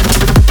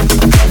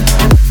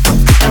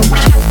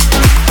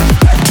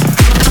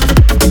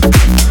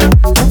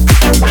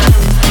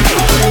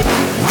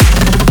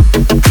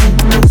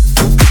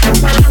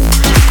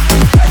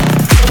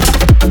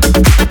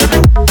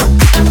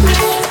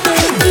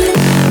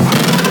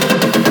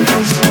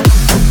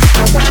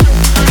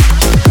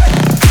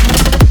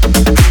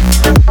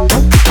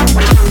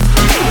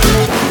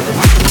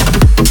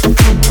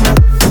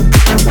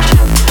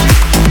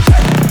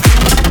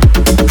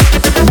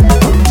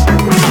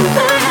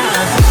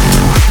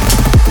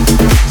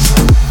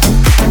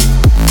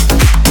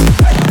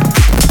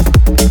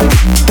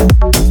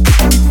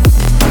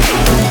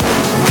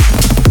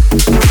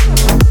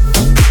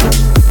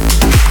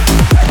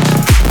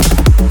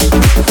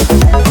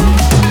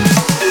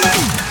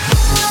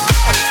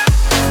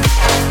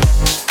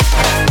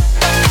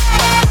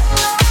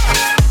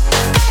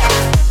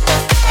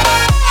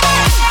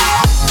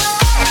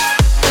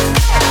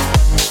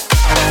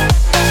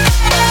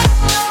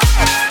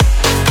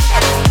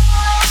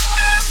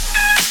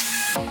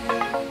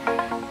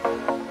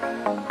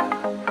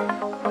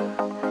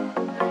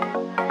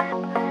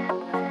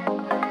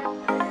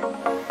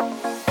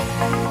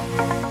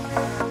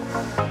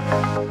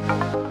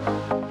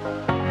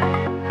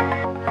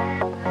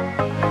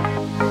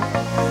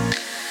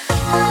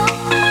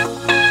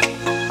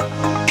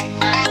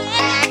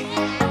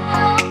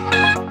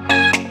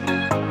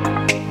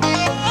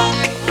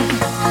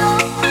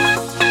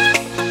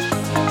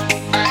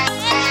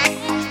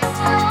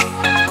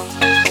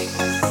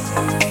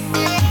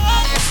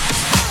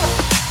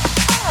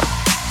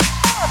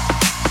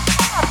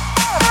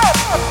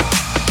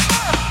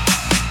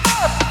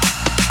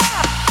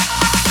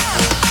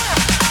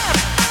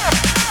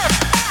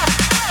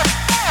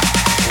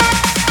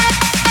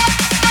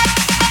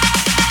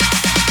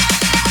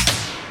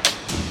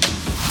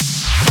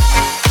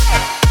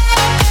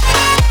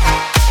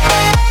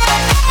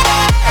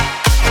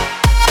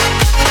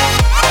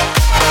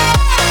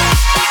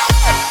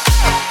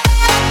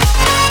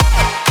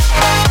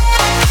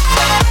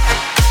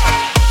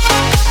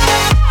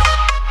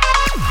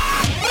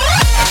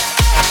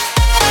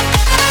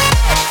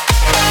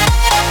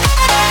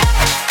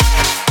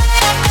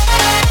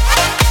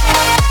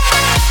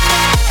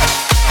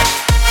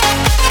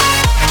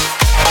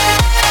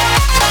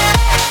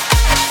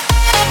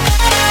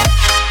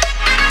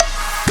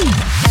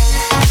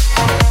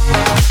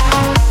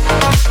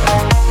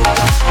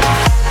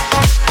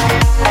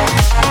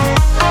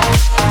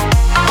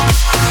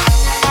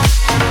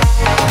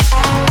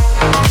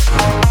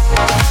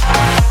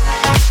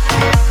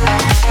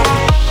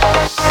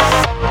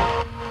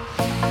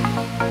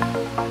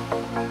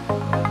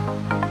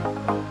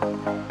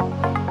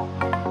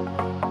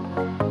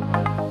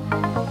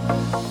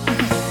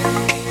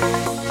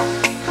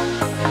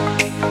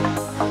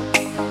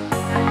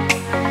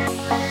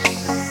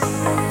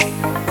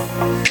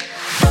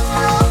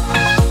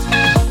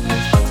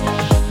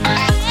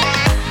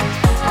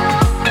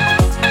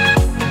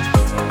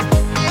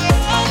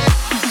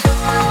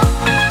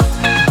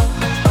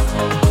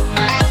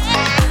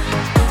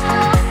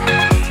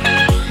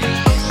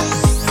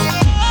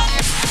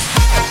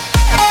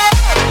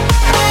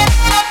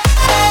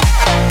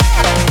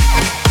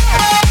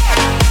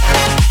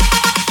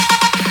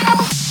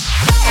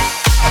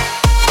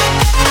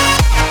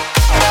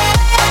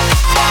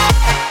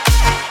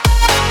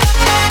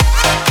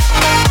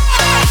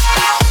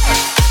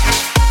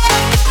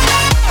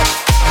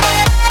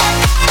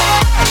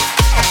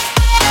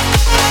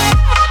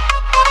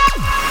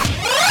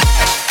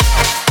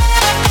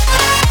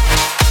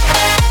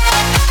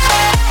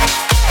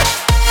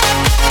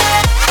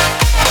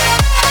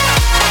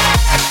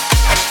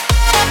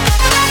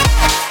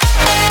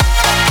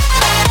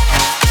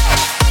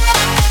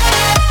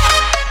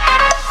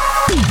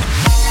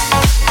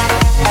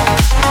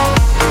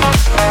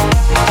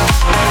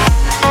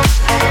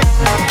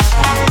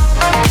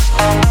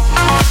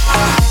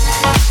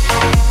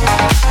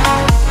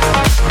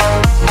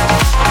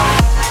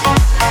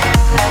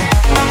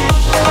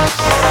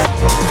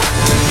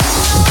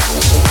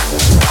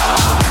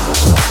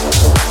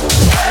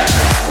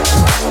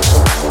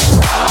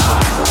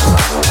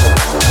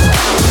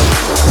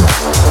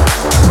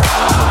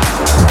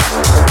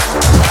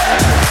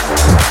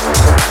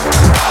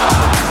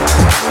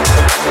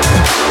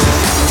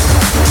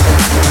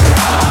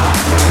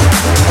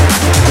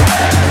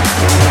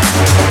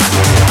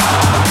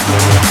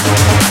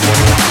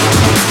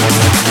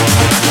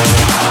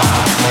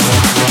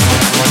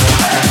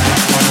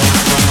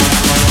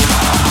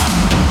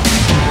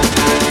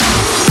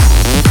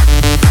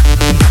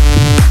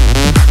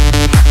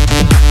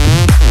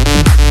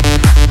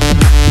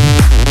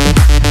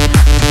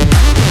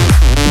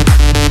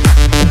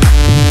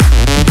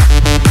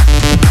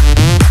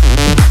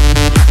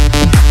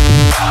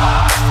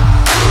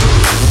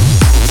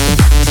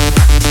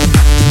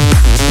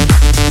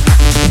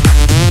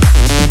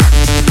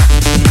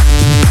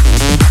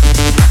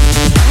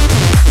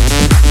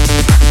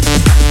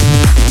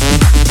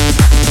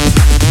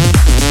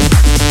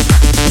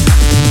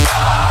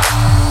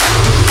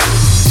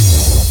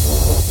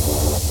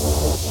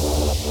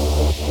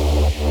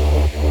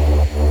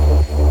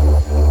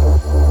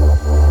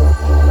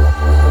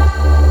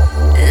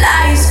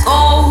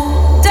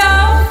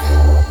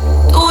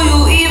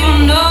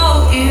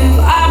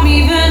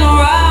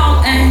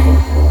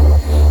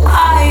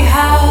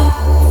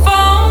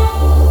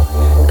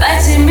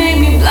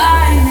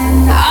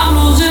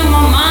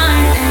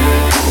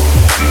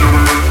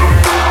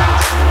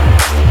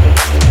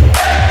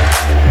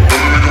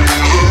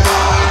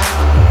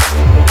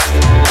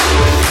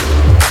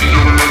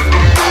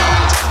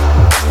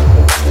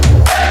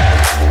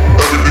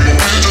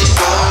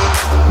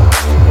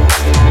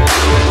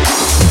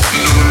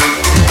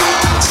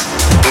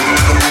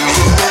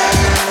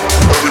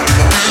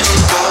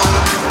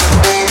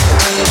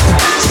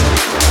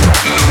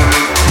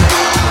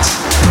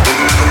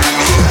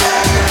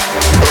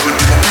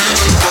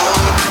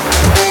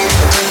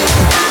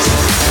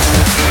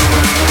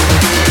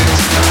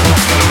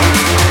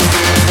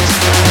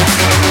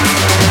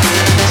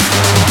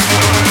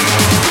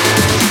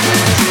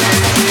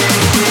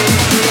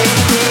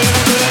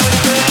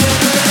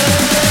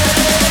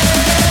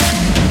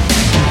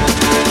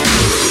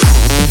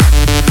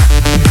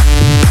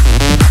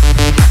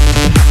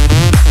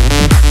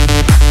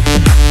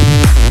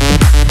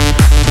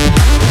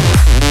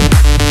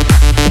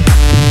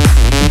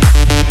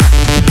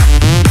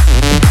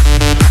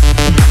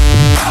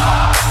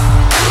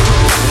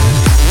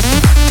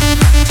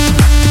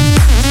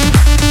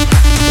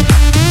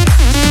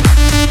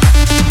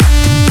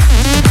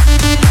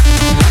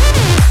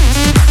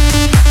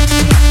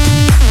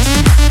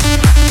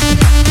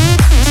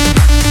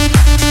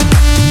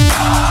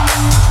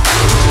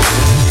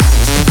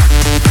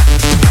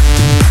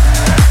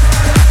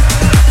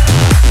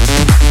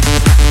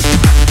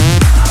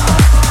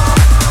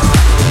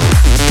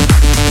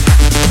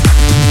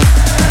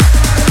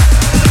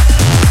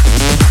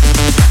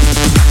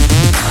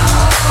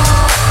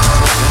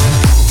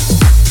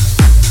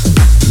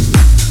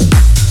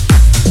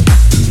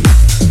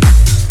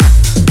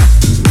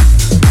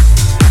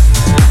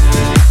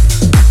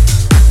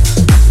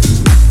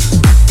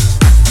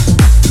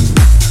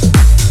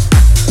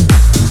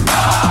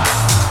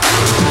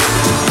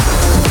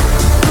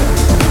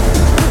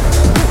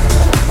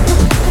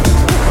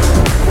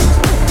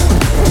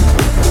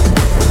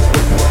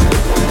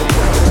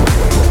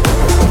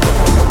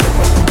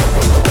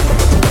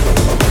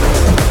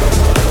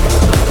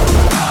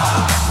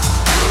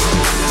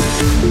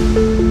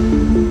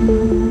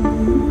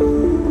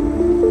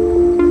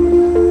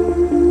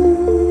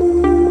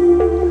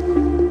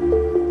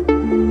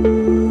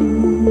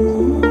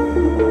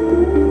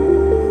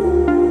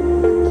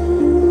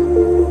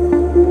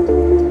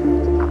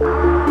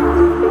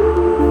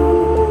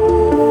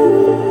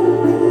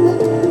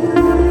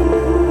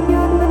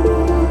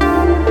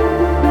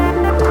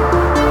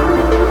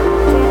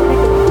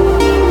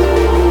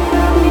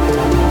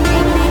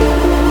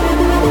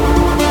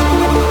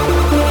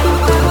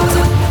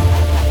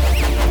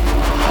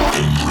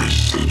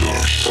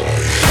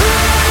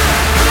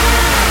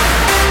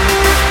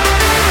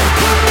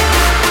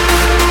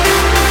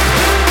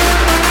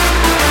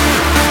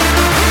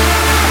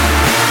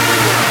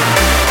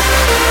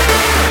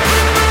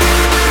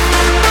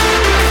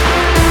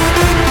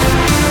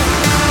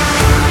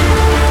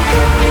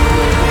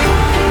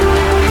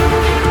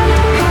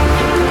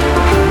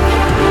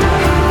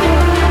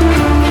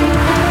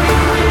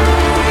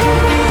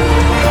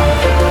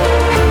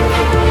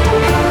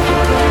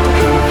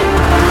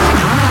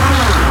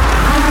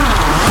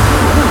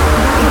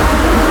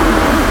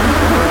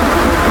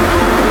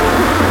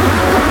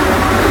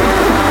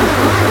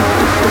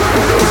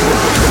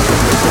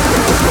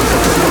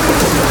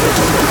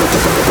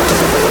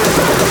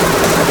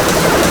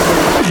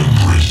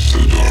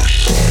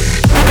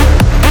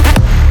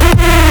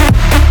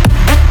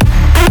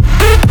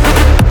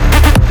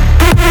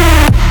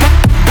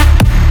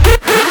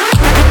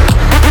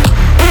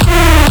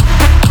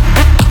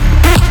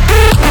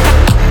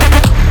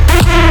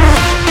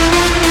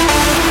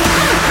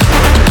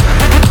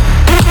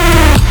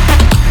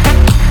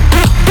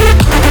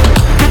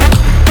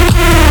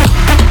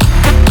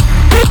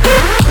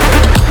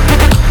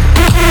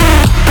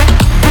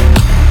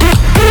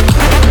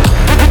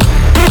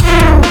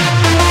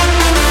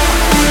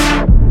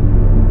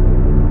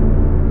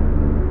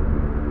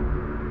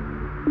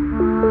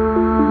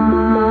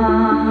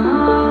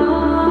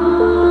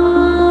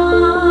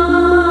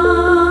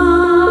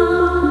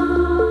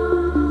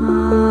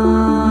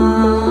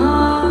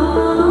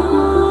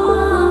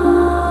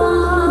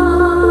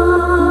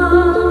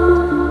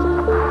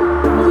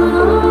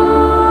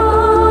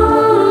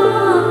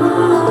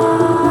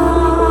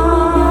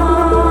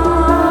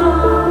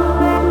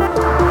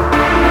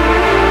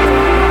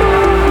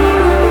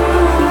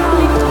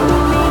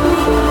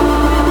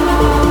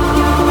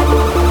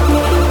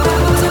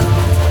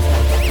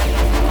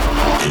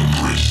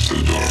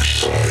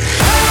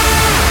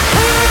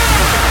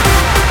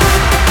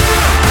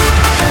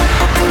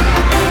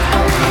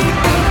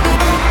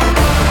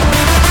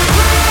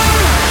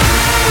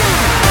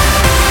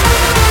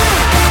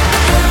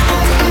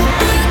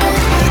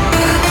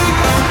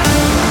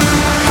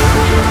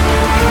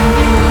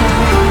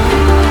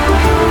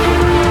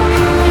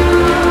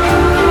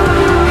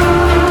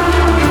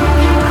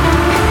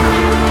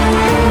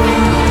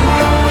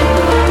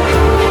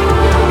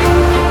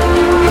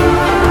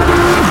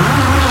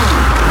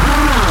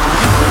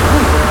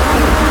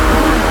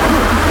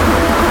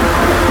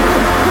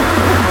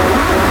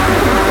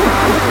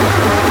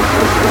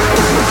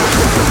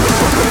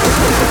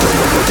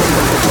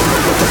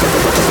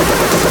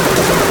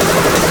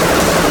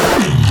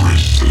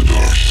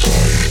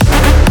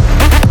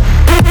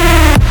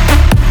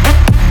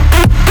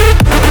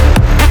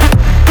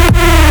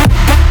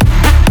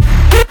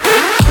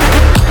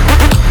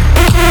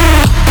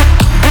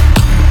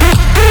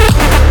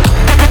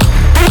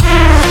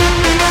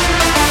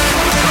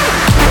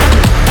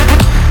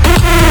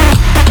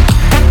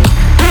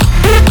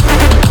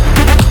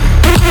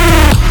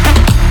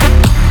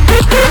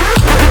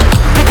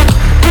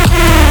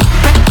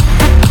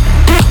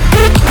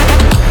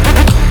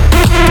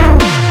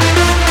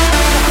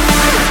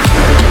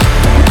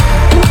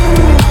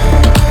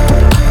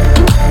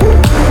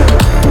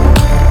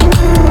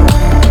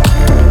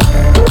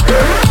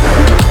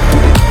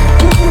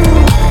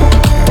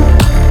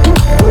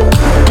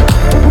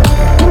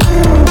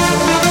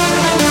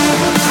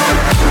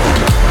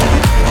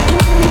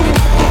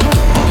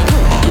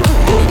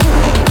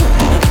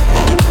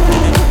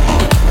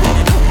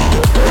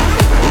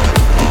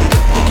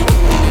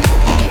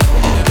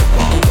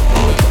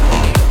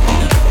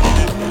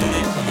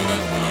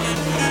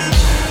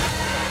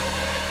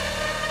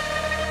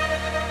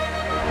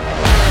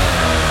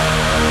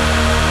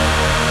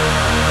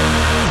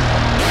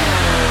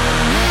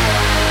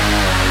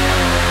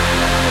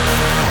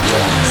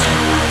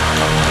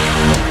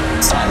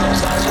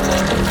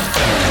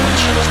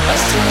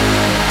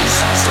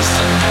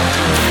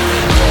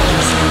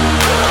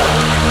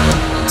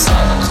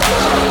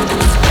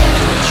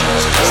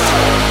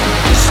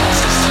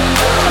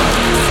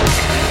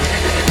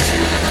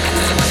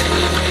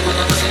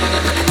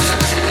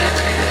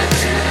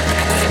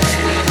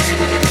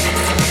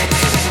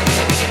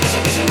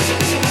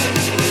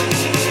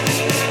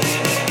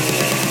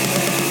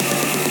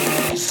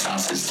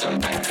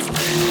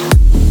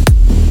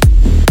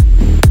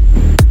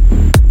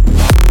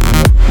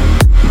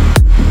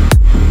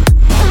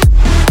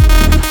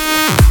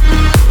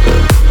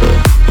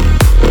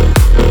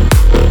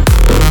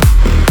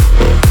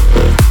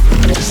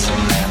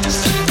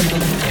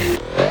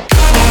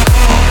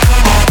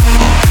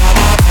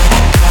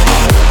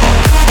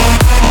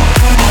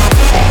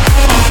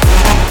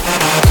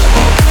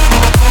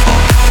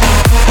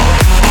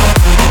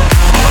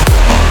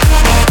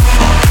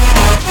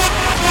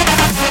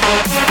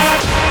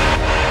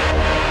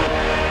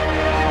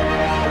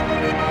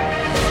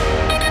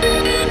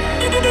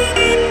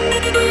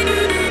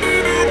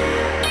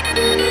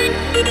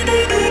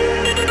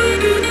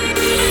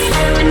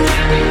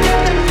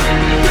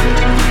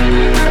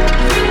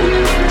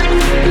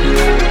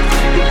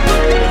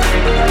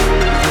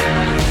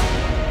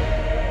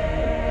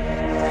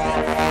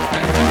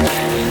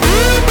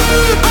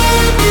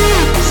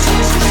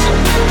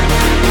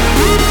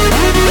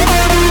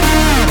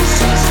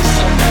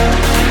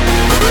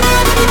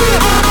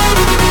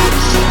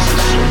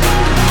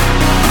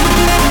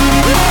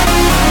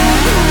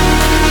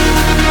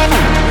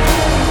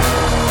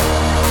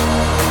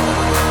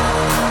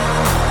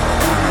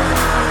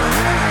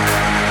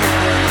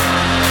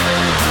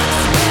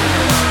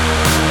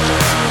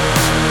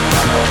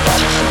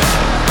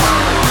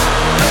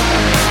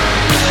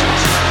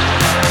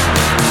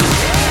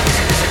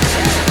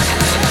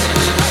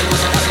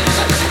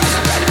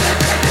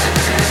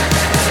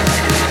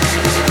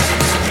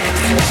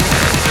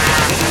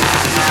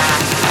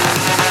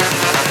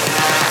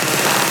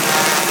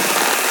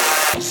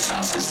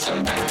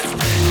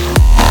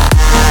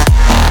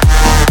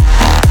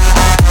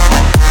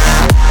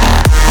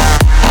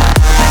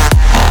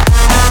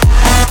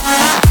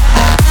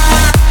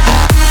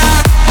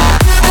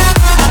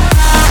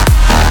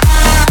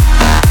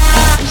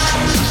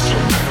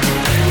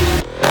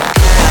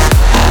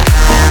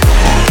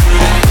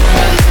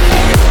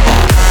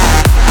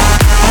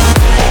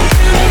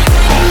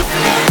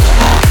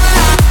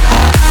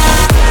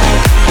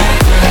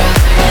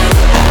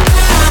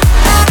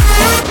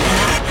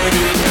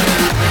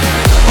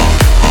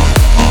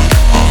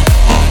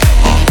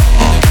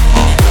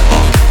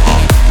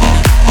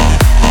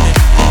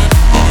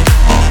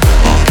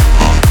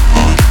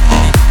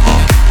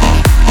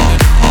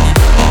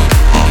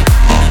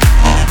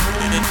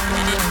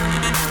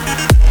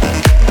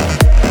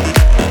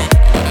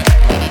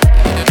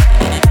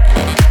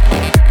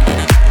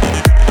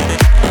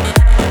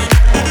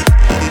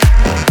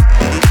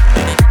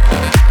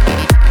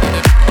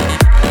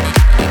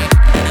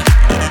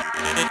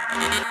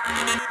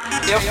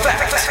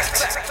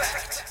Effect.